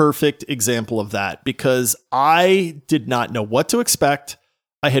the perfect example of that because I did not know what to expect.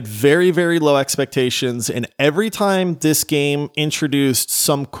 I had very, very low expectations. And every time this game introduced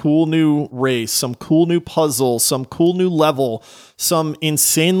some cool new race, some cool new puzzle, some cool new level, some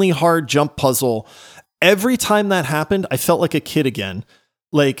insanely hard jump puzzle, every time that happened, I felt like a kid again,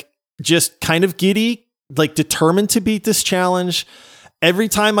 like just kind of giddy, like determined to beat this challenge. Every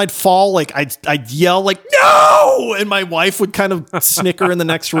time I'd fall, like I'd yell like, no! And my wife would kind of snicker in the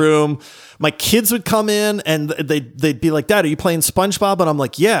next room. My kids would come in and they'd be like, Dad, are you playing SpongeBob? And I'm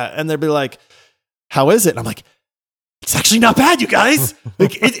like, yeah. And they'd be like, how is it? And I'm like, it's actually not bad, you guys.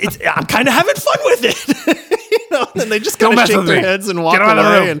 Like I'm kind of having fun with it. And they just kind of shake their heads and walk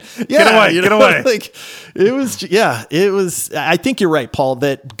away. And get away. Like it was, I think you're right, Paul,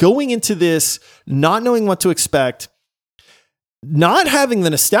 that going into this, not knowing what to expect, not having the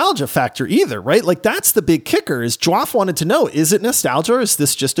nostalgia factor either, right? Like that's the big kicker is Joff wanted to know, is it nostalgia or is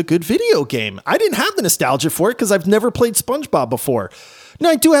this just a good video game? I didn't have the nostalgia for it because I've never played SpongeBob before. Now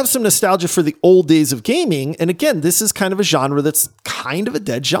I do have some nostalgia for the old days of gaming. And again, this is kind of a genre that's kind of a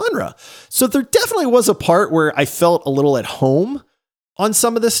dead genre. So there definitely was a part where I felt a little at home on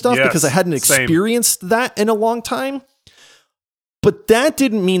some of this stuff because I hadn't experienced that in a long time. But that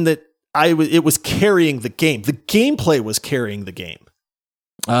didn't mean that it was carrying the game. The gameplay was carrying the game.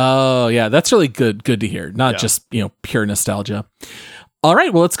 Oh, yeah. That's really good to hear. Not just, pure nostalgia. All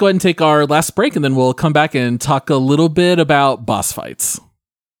right. Well, let's go ahead and take our last break and then we'll come back and talk a little bit about boss fights.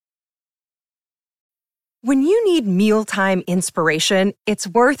 When you need mealtime inspiration, it's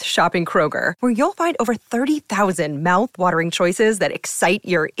worth shopping Kroger, where you'll find over 30,000 mouth-watering choices that excite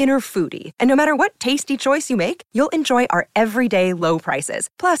your inner foodie. And no matter what tasty choice you make, you'll enjoy our everyday low prices,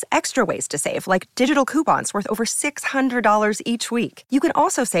 plus extra ways to save, like digital coupons worth over $600 each week. You can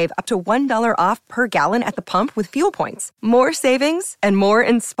also save up to $1 off per gallon at the pump with fuel points. More savings and more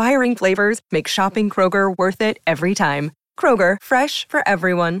inspiring flavors make shopping Kroger worth it every time. Kroger, fresh for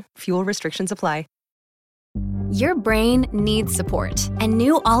everyone. Fuel restrictions apply. Your brain needs support, and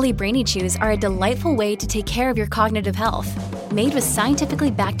new Ollie Brainy Chews are a delightful way to take care of your cognitive health. Made with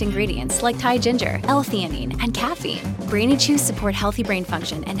scientifically backed ingredients like Thai ginger, L-theanine, and caffeine, Brainy Chews support healthy brain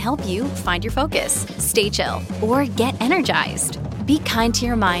function and help you find your focus, stay chill, or get energized. Be kind to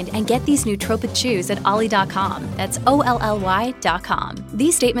your mind and get these nootropic chews at ollie.com. That's OLLY.com.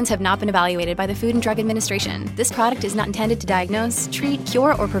 These statements have not been evaluated by the Food and Drug Administration. This product is not intended to diagnose, treat,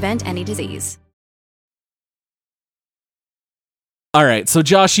 cure, or prevent any disease. All right. So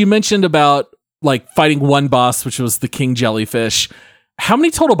Josh, you mentioned about like fighting one boss, which was the King Jellyfish. How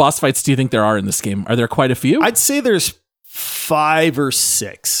many total boss fights do you think there are in this game? Are there quite a few? I'd say there's 5 or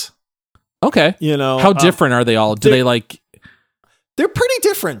 6. Okay. How different are they all? They're pretty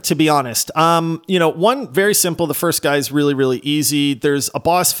different, to be honest. One very simple. The first guy is really, really easy. There's a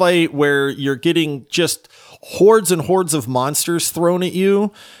boss fight where you're getting just hordes and hordes of monsters thrown at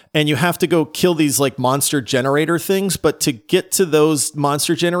you, and you have to go kill these like monster generator things. But to get to those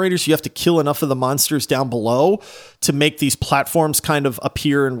monster generators, you have to kill enough of the monsters down below to make these platforms kind of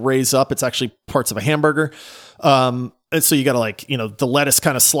appear and raise up. It's actually parts of a hamburger. And so you got to the lettuce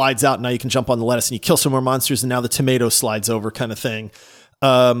kind of slides out. Now you can jump on the lettuce and you kill some more monsters. And now the tomato slides over kind of thing.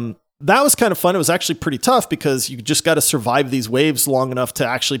 That was kind of fun. It was actually pretty tough because you just got to survive these waves long enough to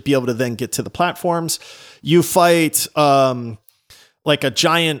actually be able to then get to the platforms. You fight like a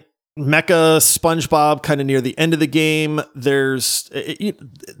giant mecha SpongeBob kind of near the end of the game. There's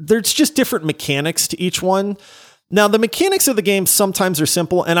just different mechanics to each one. Now, the mechanics of the game sometimes are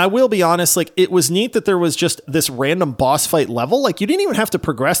simple, and I will be honest, like it was neat that there was just this random boss fight level. Like you didn't even have to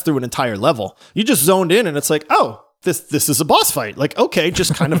progress through an entire level. You just zoned in and it's like, oh, this is a boss fight. Like, okay,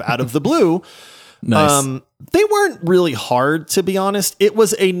 just kind of out of the blue. Nice. They weren't really hard, to be honest. It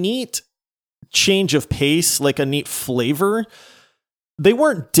was a neat change of pace, like a neat flavor. They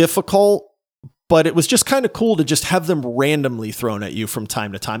weren't difficult, but it was just kind of cool to just have them randomly thrown at you from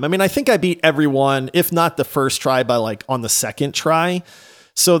time to time. I mean, I think I beat everyone, if not the first try, by like on the second try.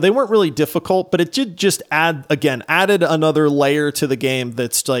 So they weren't really difficult, but it did just added another layer to the game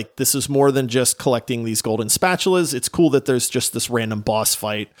that's like, this is more than just collecting these golden spatulas. It's cool that there's just this random boss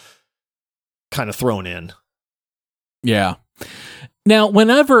fight kind of thrown in. Yeah. Now,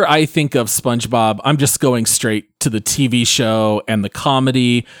 whenever I think of SpongeBob, I'm just going straight to the TV show and the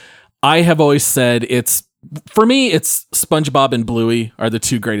comedy. I have always said for me, it's SpongeBob and Bluey are the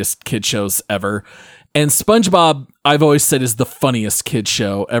two greatest kid shows ever. And SpongeBob, I've always said, is the funniest kid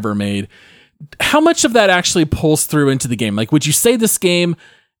show ever made. How much of that actually pulls through into the game? Like, would you say this game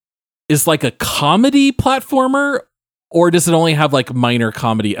is like a comedy platformer, or does it only have like minor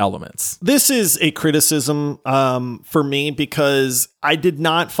comedy elements? This is a criticism for me because I did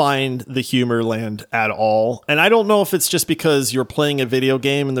not find the humor land at all. And I don't know if it's just because you're playing a video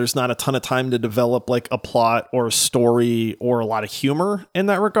game and there's not a ton of time to develop like a plot or a story or a lot of humor in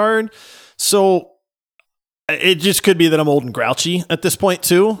that regard. So it just could be that I'm old and grouchy at this point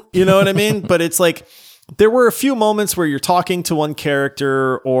too. You know what I mean? But it's like, there were a few moments where you're talking to one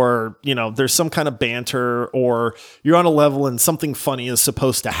character, or, you know, there's some kind of banter, or you're on a level and something funny is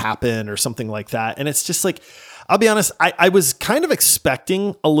supposed to happen or something like that. And it's just like, I'll be honest, I was kind of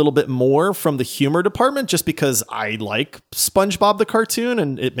expecting a little bit more from the humor department just because I like SpongeBob the cartoon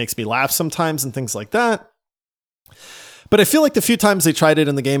and it makes me laugh sometimes and things like that. But I feel like the few times they tried it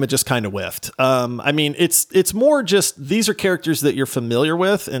in the game, it just kind of whiffed. I mean, it's more just, these are characters that you're familiar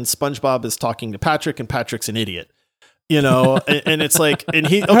with, and SpongeBob is talking to Patrick, and Patrick's an idiot, you know? and it's like, and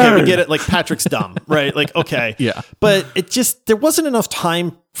we get it, like, Patrick's dumb, right? Like, okay. Yeah. But there wasn't enough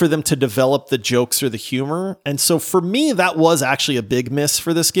time for them to develop the jokes or the humor. And so for me, that was actually a big miss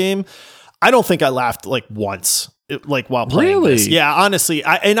for this game. I don't think I laughed like once. While playing this. Yeah, honestly.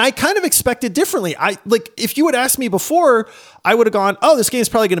 I kind of expected differently. If you had asked me before, I would have gone, oh, this game's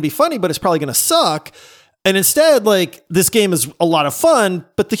probably going to be funny, but it's probably going to suck. And instead, like, this game is a lot of fun,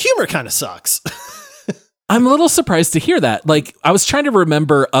 but the humor kind of sucks. I'm a little surprised to hear that. Like, I was trying to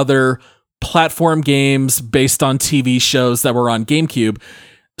remember other platform games based on TV shows that were on GameCube.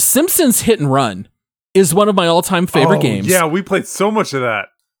 Simpsons Hit and Run is one of my all-time favorite games. Yeah, we played so much of that.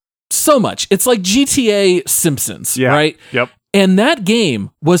 So much. It's like GTA Simpsons, right? Yep. And that game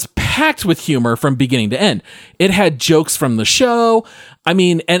was packed with humor from beginning to end. It had jokes from the show. I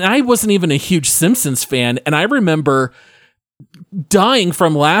mean, and I wasn't even a huge Simpsons fan. And I remember dying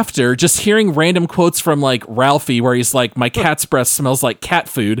from laughter just hearing random quotes from like Ralphie, where he's like, my cat's breath smells like cat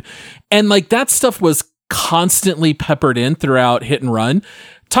food. And like that stuff was constantly peppered in throughout Hit and Run.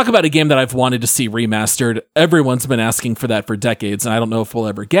 Talk about a game that I've wanted to see remastered. Everyone's been asking for that for decades, and I don't know if we'll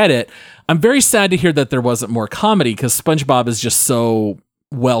ever get it. I'm very sad to hear that there wasn't more comedy, because SpongeBob is just so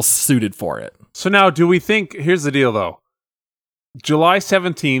well suited for it. So now, do we think, here's the deal though. July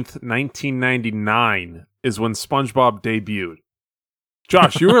 17th, 1999 is when SpongeBob debuted.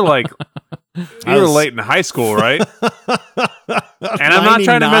 Josh, you were like, you were late in high school, right? And I'm not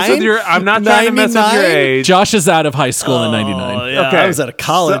trying to mess with your age. Josh is out of high school in 99. Yeah, okay. I was out of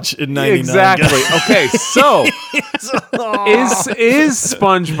college in 99. Exactly. Okay, so is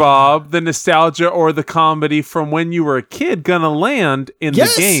SpongeBob the nostalgia or the comedy from when you were a kid gonna land in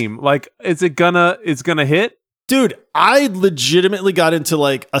the game? Like, it's gonna hit? Dude, I legitimately got into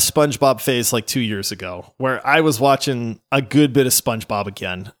like a SpongeBob phase like 2 years ago, where I was watching a good bit of SpongeBob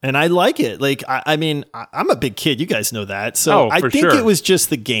again, and I like it. Like, I mean, I'm a big kid, you guys know that. So I think it was just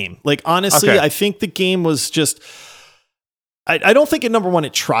the game. Like, honestly, I think the game was just, I don't think number one,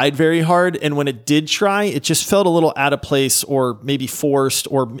 it tried very hard. And when it did try, it just felt a little out of place, or maybe forced,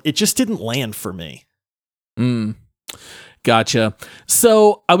 or it just didn't land for me. Gotcha.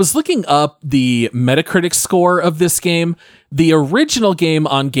 So I was looking up the Metacritic score of this game. The original game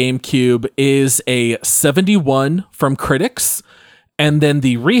on GameCube is a 71 from critics, and then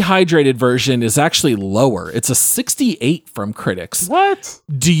the rehydrated version is actually lower. It's a 68 from critics. What?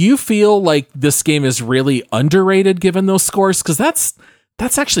 Do you feel like this game is really underrated given those scores? Because that's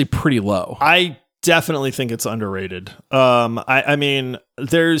actually pretty low. I definitely think it's underrated. I mean,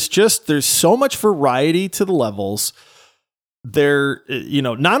 there's so much variety to the levels. They're,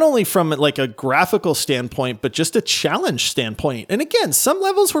 not only from like a graphical standpoint, but just a challenge standpoint. And again, some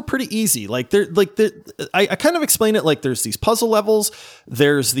levels were pretty easy. I kind of explain it like there's these puzzle levels,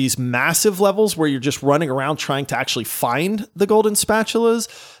 there's these massive levels where you're just running around trying to actually find the golden spatulas.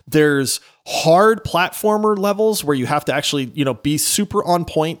 There's hard platformer levels where you have to actually, be super on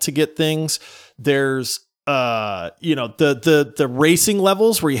point to get things. There's the racing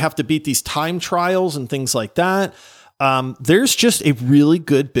levels where you have to beat these time trials and things like that. there's just a really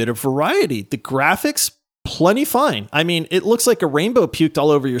good bit of variety. The graphics, plenty fine. I mean, it looks like a rainbow puked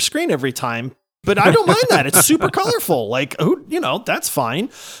all over your screen every time, but I don't mind that. It's super colorful. Like, that's fine.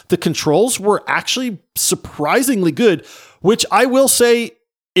 The controls were actually surprisingly good, which I will say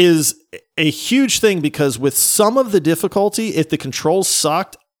is a huge thing, because with some of the difficulty, if the controls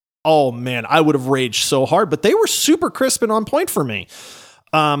sucked, oh man, I would have raged so hard, but they were super crisp and on point for me.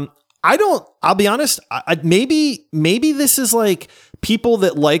 I'll be honest. Maybe this is like people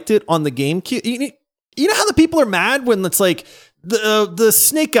that liked it on the GameCube. You know how the people are mad when it's like the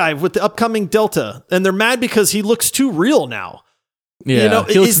snake guy with the upcoming Delta, and they're mad because he looks too real now. Yeah,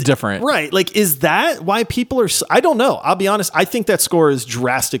 he looks different. Right. Like, is that why people are... I don't know. I'll be honest. I think that score is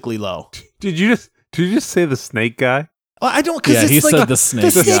drastically low. Did you just say the snake guy? Well, I don't, because he said the snake.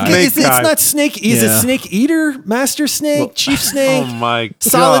 The snake guy. It's not snake. He's a snake eater, master snake, chief snake,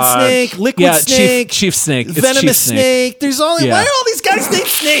 solid snake, liquid snake, chief snake, venomous snake. There's only why are all these guys named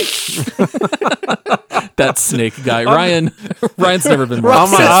Snake? That snake guy, Ryan's never been.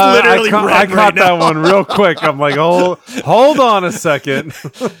 I caught that one real quick. I'm like, hold on a second.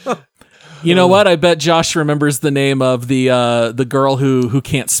 You know what? I bet Josh remembers the name of the girl who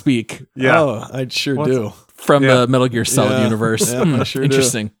can't speak. Yeah, I sure do. From the Metal Gear Solid universe. I sure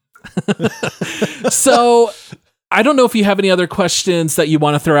interesting. So I don't know if you have any other questions that you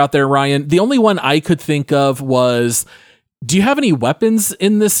want to throw out there, Ryan. The only one I could think of was, do you have any weapons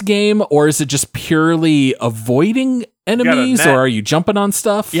in this game, or is it just purely avoiding enemies, or are you jumping on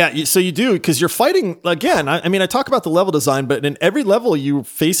stuff? Yeah, so you do, because you're fighting, again, I mean, I talk about the level design, but in every level you're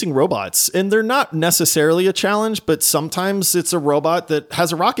facing robots, and they're not necessarily a challenge, but sometimes it's a robot that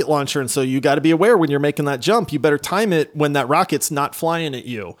has a rocket launcher, and so you got to be aware when you're making that jump. You better time it when that rocket's not flying at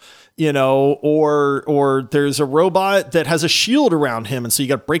you. Or there's a robot that has a shield around him, and so you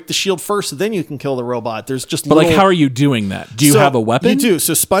got to break the shield first, then you can kill the robot. There's just how are you doing that? Do you have a weapon? You do.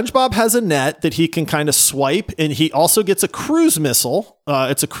 So SpongeBob has a net that he can kind of swipe, and he also gets a cruise missile.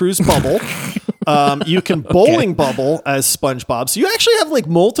 It's a cruise bubble. You can bowling bubble as SpongeBob. So you actually have like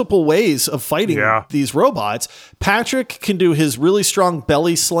multiple ways of fighting these robots. Patrick can do his really strong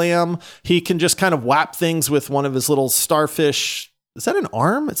belly slam. He can just kind of whap things with one of his little starfish. Is that an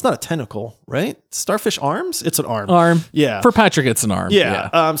arm? It's not a tentacle, right? Starfish arms? It's an arm. Yeah. For Patrick, it's an arm.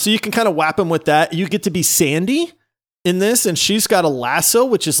 Yeah. So you can kind of whap him with that. You get to be Sandy in this, and she's got a lasso,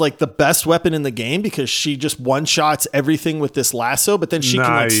 which is like the best weapon in the game, because she just one-shots everything with this lasso, but then she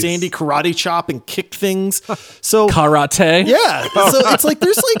can like Sandy karate chop and kick things. So karate? Yeah. So it's like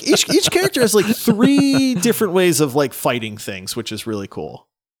there's like each character has like 3 different ways of like fighting things, which is really cool.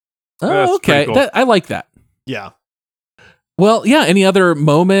 Oh, okay. Cool. I like that. Yeah. Well, yeah. Any other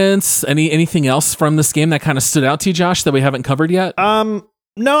moments? Anything else from this game that kind of stood out to you, Josh, that we haven't covered yet?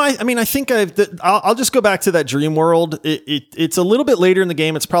 No. I mean, I think I'll just go back to that dream world. It's a little bit later in the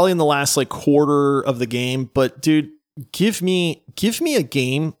game. It's probably in the last like quarter of the game. But dude, give me a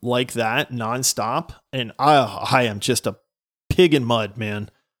game like that nonstop, and I am just a pig in mud,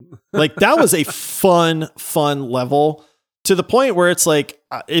 man. Like, that was a fun level. To the point where it's like,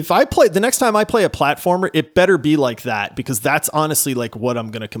 if I play the next time I play a platformer, it better be like that, because that's honestly like what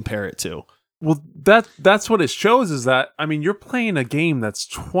I'm going to compare it to. Well, that's what it shows, is that, I mean, you're playing a game that's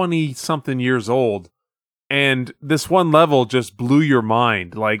 20 something years old, and this one level just blew your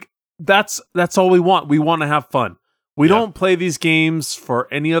mind. Like, that's all we want. We want to have fun. We don't play these games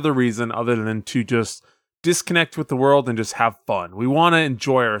for any other reason other than to just disconnect with the world and just have fun. We want to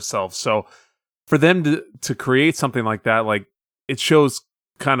enjoy ourselves. So for them to create something like that, like, it shows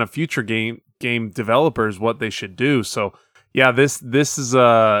kind of future game developers what they should do. So yeah, this is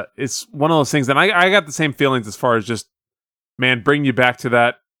it's one of those things, and I got the same feelings as far as just, man, bring you back to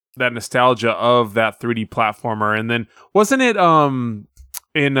that nostalgia of that 3D platformer. And then wasn't it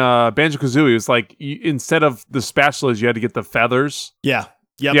in Banjo-Kazooie, it was like instead of the spatulas, you had to get the feathers. Yeah.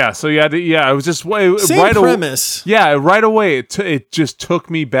 Yep. Yeah, so you had to, it was just same premise. Right away it just took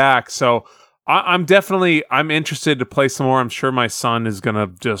me back. So I'm interested to play some more. I'm sure my son is gonna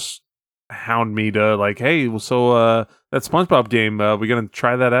just hound me to like, hey, so that SpongeBob game, we gonna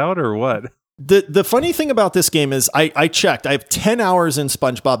try that out or what? The funny thing about this game is I checked. I have 10 hours in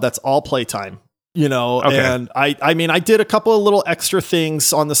SpongeBob. That's all playtime. Okay. And I mean, I did a couple of little extra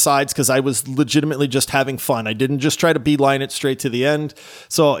things on the sides because I was legitimately just having fun. I didn't just try to beeline it straight to the end.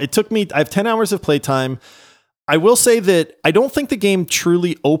 So it took me, I have 10 hours of playtime. I will say that I don't think the game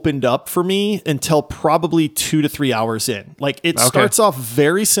truly opened up for me until probably 2 to 3 hours in. Like, it starts off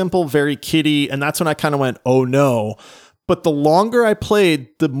very simple, very kiddie. And that's when I kind of went, oh no. But the longer I played,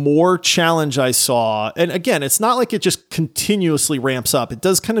 the more challenge I saw. And again, it's not like it just continuously ramps up. It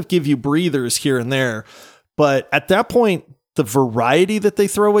does kind of give you breathers here and there. But at that point, the variety that they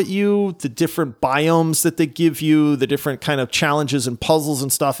throw at you, the different biomes that they give you, the different kind of challenges and puzzles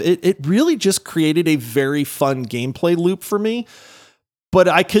and stuff, it really just created a very fun gameplay loop for me. But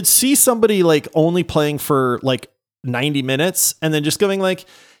I could see somebody like only playing for like 90 minutes and then just going like,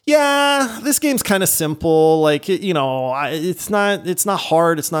 yeah, this game's kind of simple. Like, it's not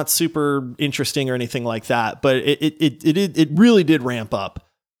hard. It's not super interesting or anything like that. But it really did ramp up.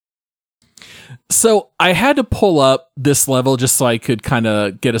 So I had to pull up this level just so I could kind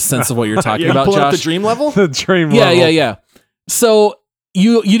of get a sense of what you're talking about, pull Josh. up the dream level? The dream level. Yeah. So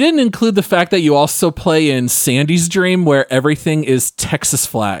you didn't include the fact that you also play in Sandy's dream where everything is Texas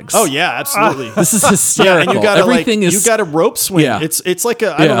flags. Oh yeah, absolutely. This is hysterical. Yeah, and you gotta you got a rope swing. Yeah. It's like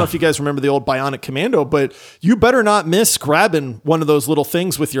I don't know if you guys remember the old Bionic Commando, but you better not miss grabbing one of those little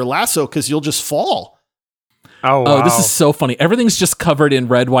things with your lasso because you'll just fall. Oh, wow. This is so funny. Everything's just covered in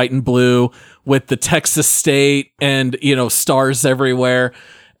red, white, and blue with the Texas state and, stars everywhere.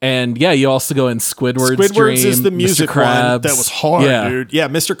 And yeah, you also go in Squidward's dream. Is the music Mr. Krabs. one that was hard, dude. Yeah,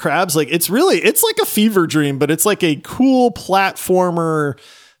 Mr. Krabs, like it's like a fever dream, but it's like a cool platformer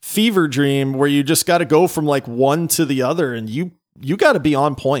fever dream where you just got to go from like one to the other, and you got to be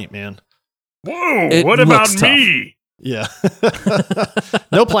on point, man. Whoa! What about me? Yeah,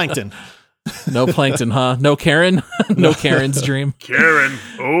 no plankton. No plankton, huh? No Karen? No Karen's dream. Karen.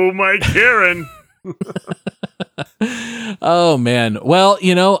 Oh, my Karen. Oh, man. Well,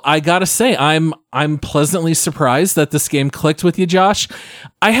 I gotta say, I'm pleasantly surprised that this game clicked with you, Josh.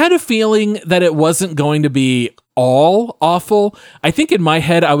 I had a feeling that it wasn't going to be all awful. I think in my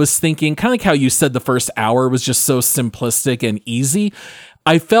head, I was thinking, kind of like how you said the first hour was just so simplistic and easy.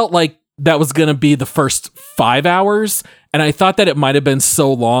 I felt like that was going to be the first 5 hours. And I thought that it might have been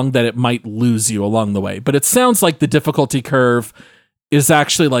so long that it might lose you along the way. But it sounds like the difficulty curve is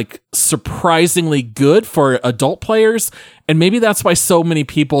actually like surprisingly good for adult players. And maybe that's why so many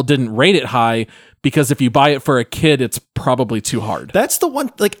people didn't rate it high, because if you buy it for a kid, it's probably too hard. That's the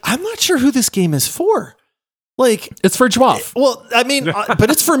one, like, I'm not sure who this game is for. Like, it's for Jwaff. Well, I mean, but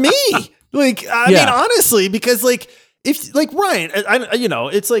it's for me. Like, I mean, honestly, because like, if like Ryan,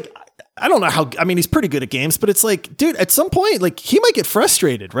 it's like, I don't know how, I mean, he's pretty good at games, but it's like, dude, at some point, like he might get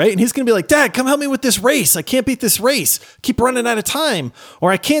frustrated, right? And he's going to be like, Dad, come help me with this race. I can't beat this race. Keep running out of time,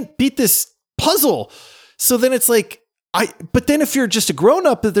 or I can't beat this puzzle. So then it's like, but then if you're just a grown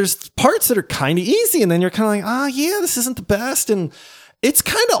up, there's parts that are kind of easy. And then you're kind of like, yeah, this isn't the best. And it's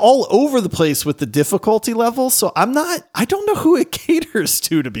kind of all over the place with the difficulty level. So I don't know who it caters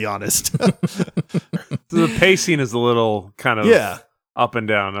to be honest. The pacing is a little kind of up and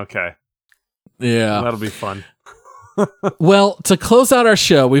down. Okay. Yeah. That'll be fun. Well, to close out our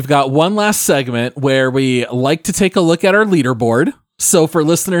show, we've got one last segment where we like to take a look at our leaderboard. So for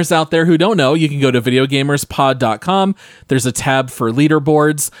listeners out there who don't know, you can go to videogamerspod.com. There's a tab for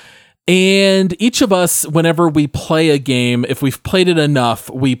leaderboards. And each of us, whenever we play a game, if we've played it enough,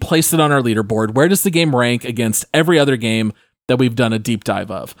 we place it on our leaderboard. Where does the game rank against every other game that we've done a deep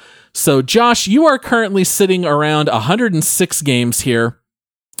dive of? So Josh, you are currently sitting around 106 games here.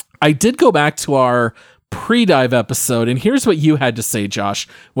 I did go back to our pre-dive episode, and here's what you had to say, Josh,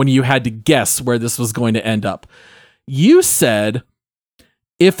 when you had to guess where this was going to end up. You said,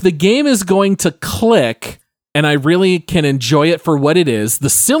 if the game is going to click and I really can enjoy it for what it is, the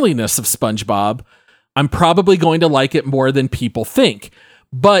silliness of SpongeBob, I'm probably going to like it more than people think.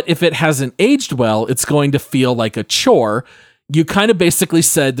 But if it hasn't aged well, it's going to feel like a chore. You kind of basically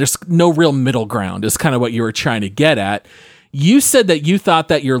said there's no real middle ground, is kind of what you were trying to get at. You said that you thought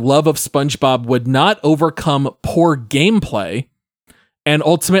that your love of SpongeBob would not overcome poor gameplay, and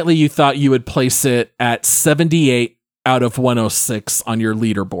ultimately you thought you would place it at 78 out of 106 on your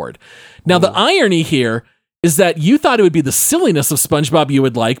leaderboard. Now, the irony here is that you thought it would be the silliness of SpongeBob you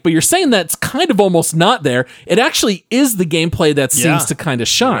would like, but you're saying that's kind of almost not there. It actually is the gameplay that seems to kind of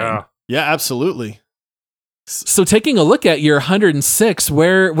shine. Yeah, absolutely. So taking a look at your 106,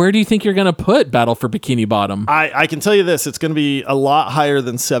 where do you think you're going to put Battle for Bikini Bottom? I can tell you this, it's going to be a lot higher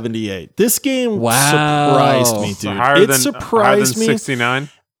than 78. This game surprised me, dude. So higher than 69?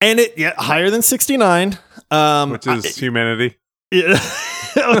 And higher than 69. Which is humanity. Yeah.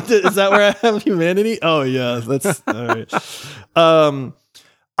 Is that where I have humanity? Oh yeah, that's all right.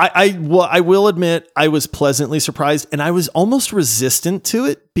 I will admit I was pleasantly surprised, and I was almost resistant to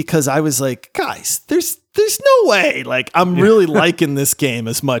it because I was like, guys, there's no way. Like, I'm really liking this game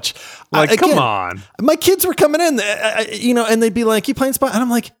as much. Like, come on. My kids were coming in, and they'd be like, "You playing Spot?" And I'm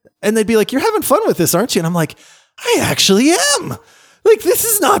like, and they'd be like, "You're having fun with this, aren't you?" And I'm like, "I actually am. Like, this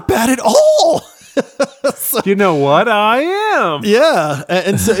is not bad at all." You know what? I am. Yeah.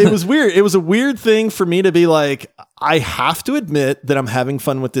 And so it was weird. It was a weird thing for me to be like, I have to admit that I'm having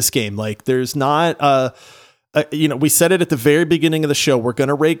fun with this game. Like there's not, we said it at the very beginning of the show. We're going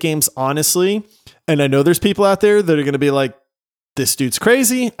to rate games honestly. And I know there's people out there that are going to be like, this dude's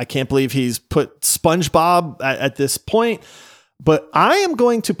crazy. I can't believe he's put SpongeBob at this point. But I am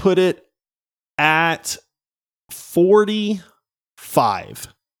going to put it at 45,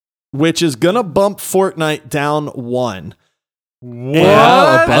 which is going to bump Fortnite down 1. What?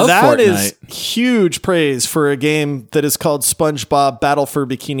 And that Fortnite is huge praise for a game that is called SpongeBob Battle for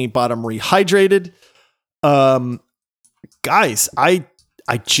Bikini Bottom Rehydrated. Guys, I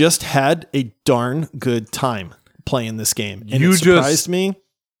just had a darn good time playing this game. And it surprised me.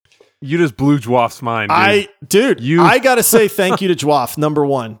 You just blew Dwarf's mind, dude. I gotta say thank you to Dwarf, number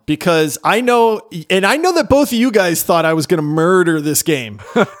one, because I know that both of you guys thought I was gonna murder this game.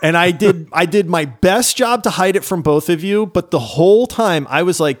 And I did my best job to hide it from both of you, but the whole time I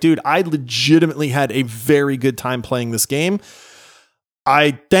was like, dude, I legitimately had a very good time playing this game.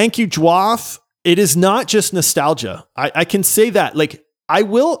 I thank you, Dwarf. It is not just nostalgia. I can say that. Like, I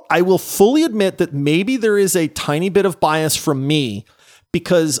will fully admit that maybe there is a tiny bit of bias from me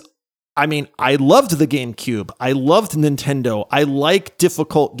because I mean, I loved the GameCube. I loved Nintendo. I like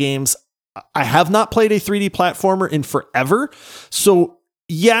difficult games. I have not played a 3D platformer in forever. So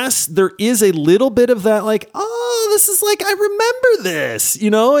yes, there is a little bit of that like, oh, this is like, I remember this,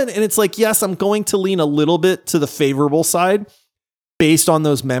 and it's like, yes, I'm going to lean a little bit to the favorable side based on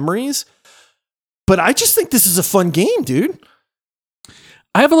those memories. But I just think this is a fun game, dude.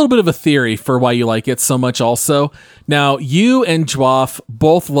 I have a little bit of a theory for why you like it so much also. Now, you and Dwarf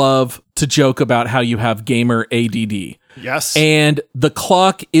both love to joke about how you have gamer ADD. Yes. And the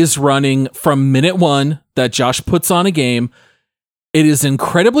clock is running from minute 1 that Josh puts on a game. It is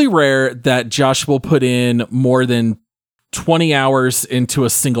incredibly rare that Josh will put in more than 20 hours into a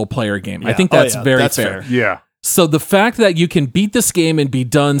single player game. I think that's very fair. Yeah. So the fact that you can beat this game and be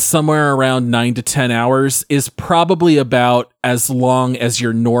done somewhere around 9 to 10 hours is probably about as long as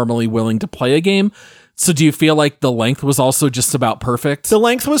you're normally willing to play a game. So do you feel like the length was also just about perfect? The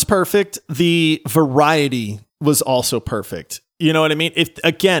length was perfect. The variety was also perfect. You know what I mean?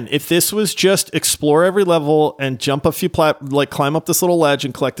 If this was just explore every level and jump a few climb up this little ledge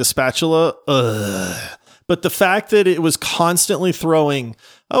and collect a spatula, but the fact that it was constantly throwing,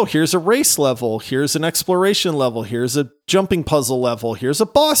 oh, here's a race level, here's an exploration level, here's a jumping puzzle level, here's a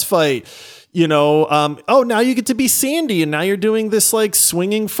boss fight, oh, now you get to be Sandy and now you're doing this like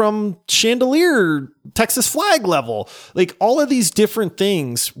swinging from chandelier Texas flag level. Like all of these different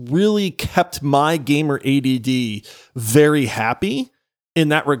things really kept my gamer ADD very happy in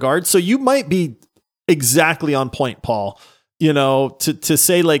that regard. So you might be exactly on point, Paul. To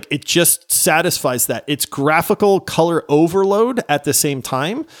say like it just satisfies that. It's graphical color overload at the same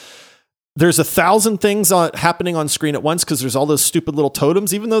time. There's 1,000 things happening on screen at once because there's all those stupid little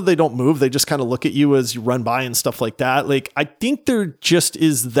totems. Even though they don't move, they just kind of look at you as you run by and stuff like that. Like I think there just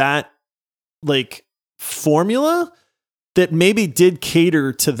is that like formula that maybe did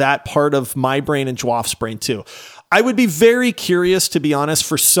cater to that part of my brain and Dwarf's brain too. I would be very curious, to be honest,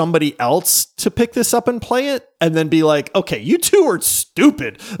 for somebody else to pick this up and play it and then be like, okay, you two are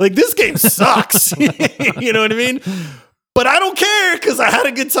stupid. Like this game sucks. You know what I mean? But I don't care because I had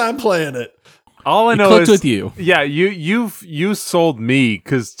a good time playing it. All I know clicked is with you. Yeah, you sold me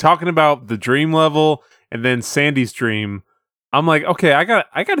because talking about the dream level and then Sandy's dream, I'm like, okay, I got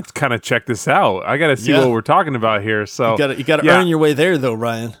to kind of check this out. I got to see what we're talking about here. So you got to earn your way there, though,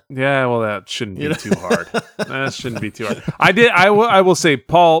 Ryan. Yeah, well, that shouldn't be too hard. That shouldn't be too hard. I will say,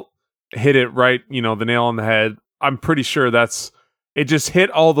 Paul hit it right. The nail on the head. I'm pretty sure it just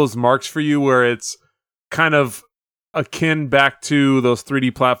hit all those marks for you, where it's kind of akin back to those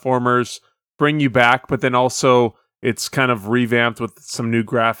 3D platformers, bring you back, but then also it's kind of revamped with some new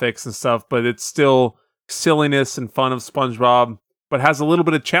graphics and stuff. But it's still silliness and fun of SpongeBob, but has a little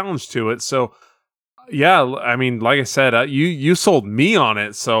bit of challenge to it. So yeah, I mean, like I said, you sold me on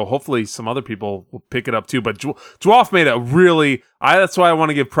it, so hopefully some other people will pick it up too. But Dwarf made it that's why I want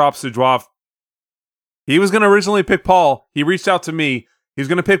to give props to Dwarf. He was going to originally pick Paul. He reached out to me. He was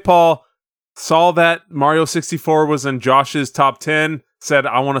going to pick Paul, saw that Mario 64 was in Josh's top 10, said,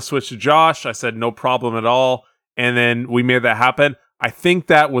 I want to switch to Josh. I said, no problem at all. And then we made that happen. I think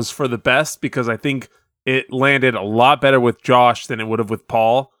that was for the best because I think it landed a lot better with Josh than it would have with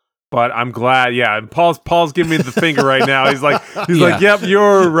Paul. But I'm glad, yeah. And Paul's giving me the finger right now. He's like, yep,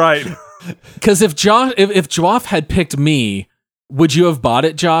 you're right. Because if Dwarf had picked me, Would you have bought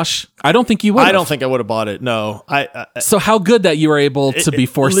it, Josh? I don't think you would. I don't think I would have bought it. No. So how good that you were able to be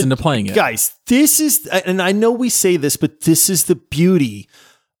forced into playing it. Guys, this is, and I know we say this, but this is the beauty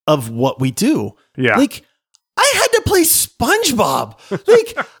of what we do. Yeah. Like, I had to play SpongeBob.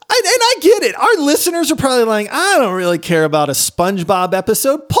 Like, and I get it. Our listeners are probably like, I don't really care about a SpongeBob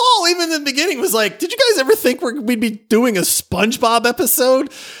episode. Paul, even in the beginning, was like, did you guys ever think we'd be doing a SpongeBob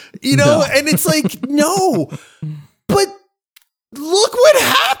episode? You know, no. And it's like, no. But look what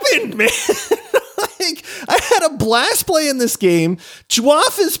happened, man. Like, I had a blast playing this game.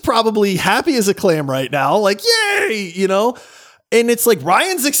 Jwaff is probably happy as a clam right now. Like, yay, you know? And it's like,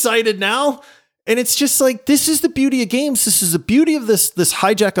 Ryan's excited now. And it's just like, this is the beauty of games. This is the beauty of this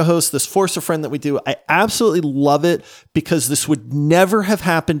Hijack a Host, this Force a Friend that we do. I absolutely love it because this would never have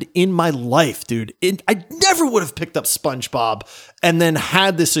happened in my life, dude. I never would have picked up SpongeBob and then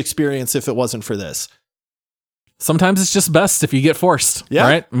had this experience if it wasn't for this. Sometimes it's just best if you get forced, yeah.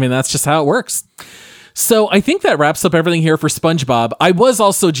 Right? I mean, that's just how it works. So I think that wraps up everything here for SpongeBob. I was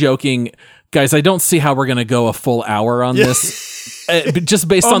also joking, guys, I don't see how we're going to go a full hour on this. Just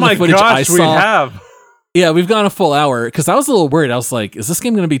based on the footage I saw. We have. Yeah, we've gone a full hour because I was a little worried. I was like, is this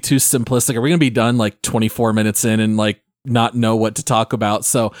game going to be too simplistic? Are we going to be done like 24 minutes in and like not know what to talk about?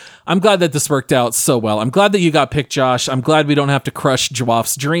 So I'm glad that this worked out so well. I'm glad that you got picked, Josh. I'm glad we don't have to crush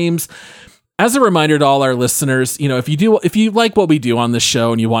Jwaff's dreams. As a reminder to all our listeners, you know, if you like what we do on this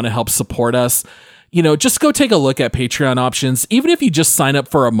show and you want to help support us, you know, just go take a look at Patreon options. Even if you just sign up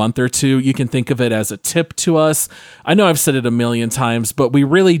for a month or two, you can think of it as a tip to us. I know I've said it a million times, but we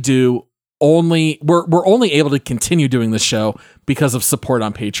really do we're only able to continue doing this show because of support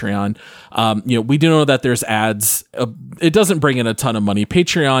on Patreon. You know, we do know that there's ads. It doesn't bring in a ton of money.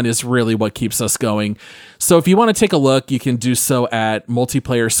 Patreon is really what keeps us going. So if you want to take a look, you can do so at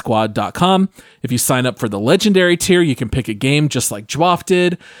multiplayersquad.com. If you sign up for the legendary tier, you can pick a game just like Jwaff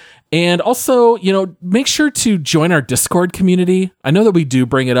did. And also, you know, make sure to join our Discord community. I know that we do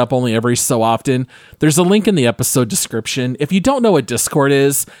bring it up only every so often. There's a link in the episode description. If you don't know what Discord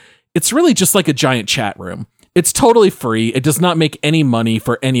is, it's really just like a giant chat room. It's totally free. It does not make any money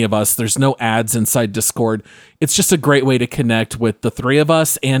for any of us. There's no ads inside Discord. It's just a great way to connect with the three of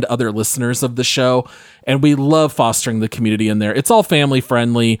us and other listeners of the show. And we love fostering the community in there. It's all family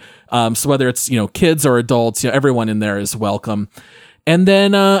friendly. So whether it's, you know, kids or adults, you know, everyone in there is welcome. And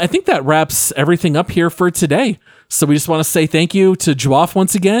then I think that wraps everything up here for today. So we just want to say thank you to Jwaff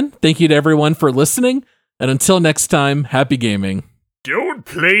once again. Thank you to everyone for listening. And until next time, happy gaming. Don't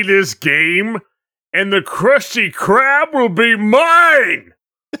play this game, and the Krusty Krab will be mine!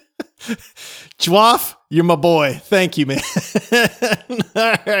 Jwaff, you're my boy. Thank you, man.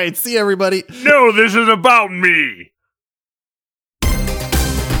 All right, see you, everybody. No, this is about me.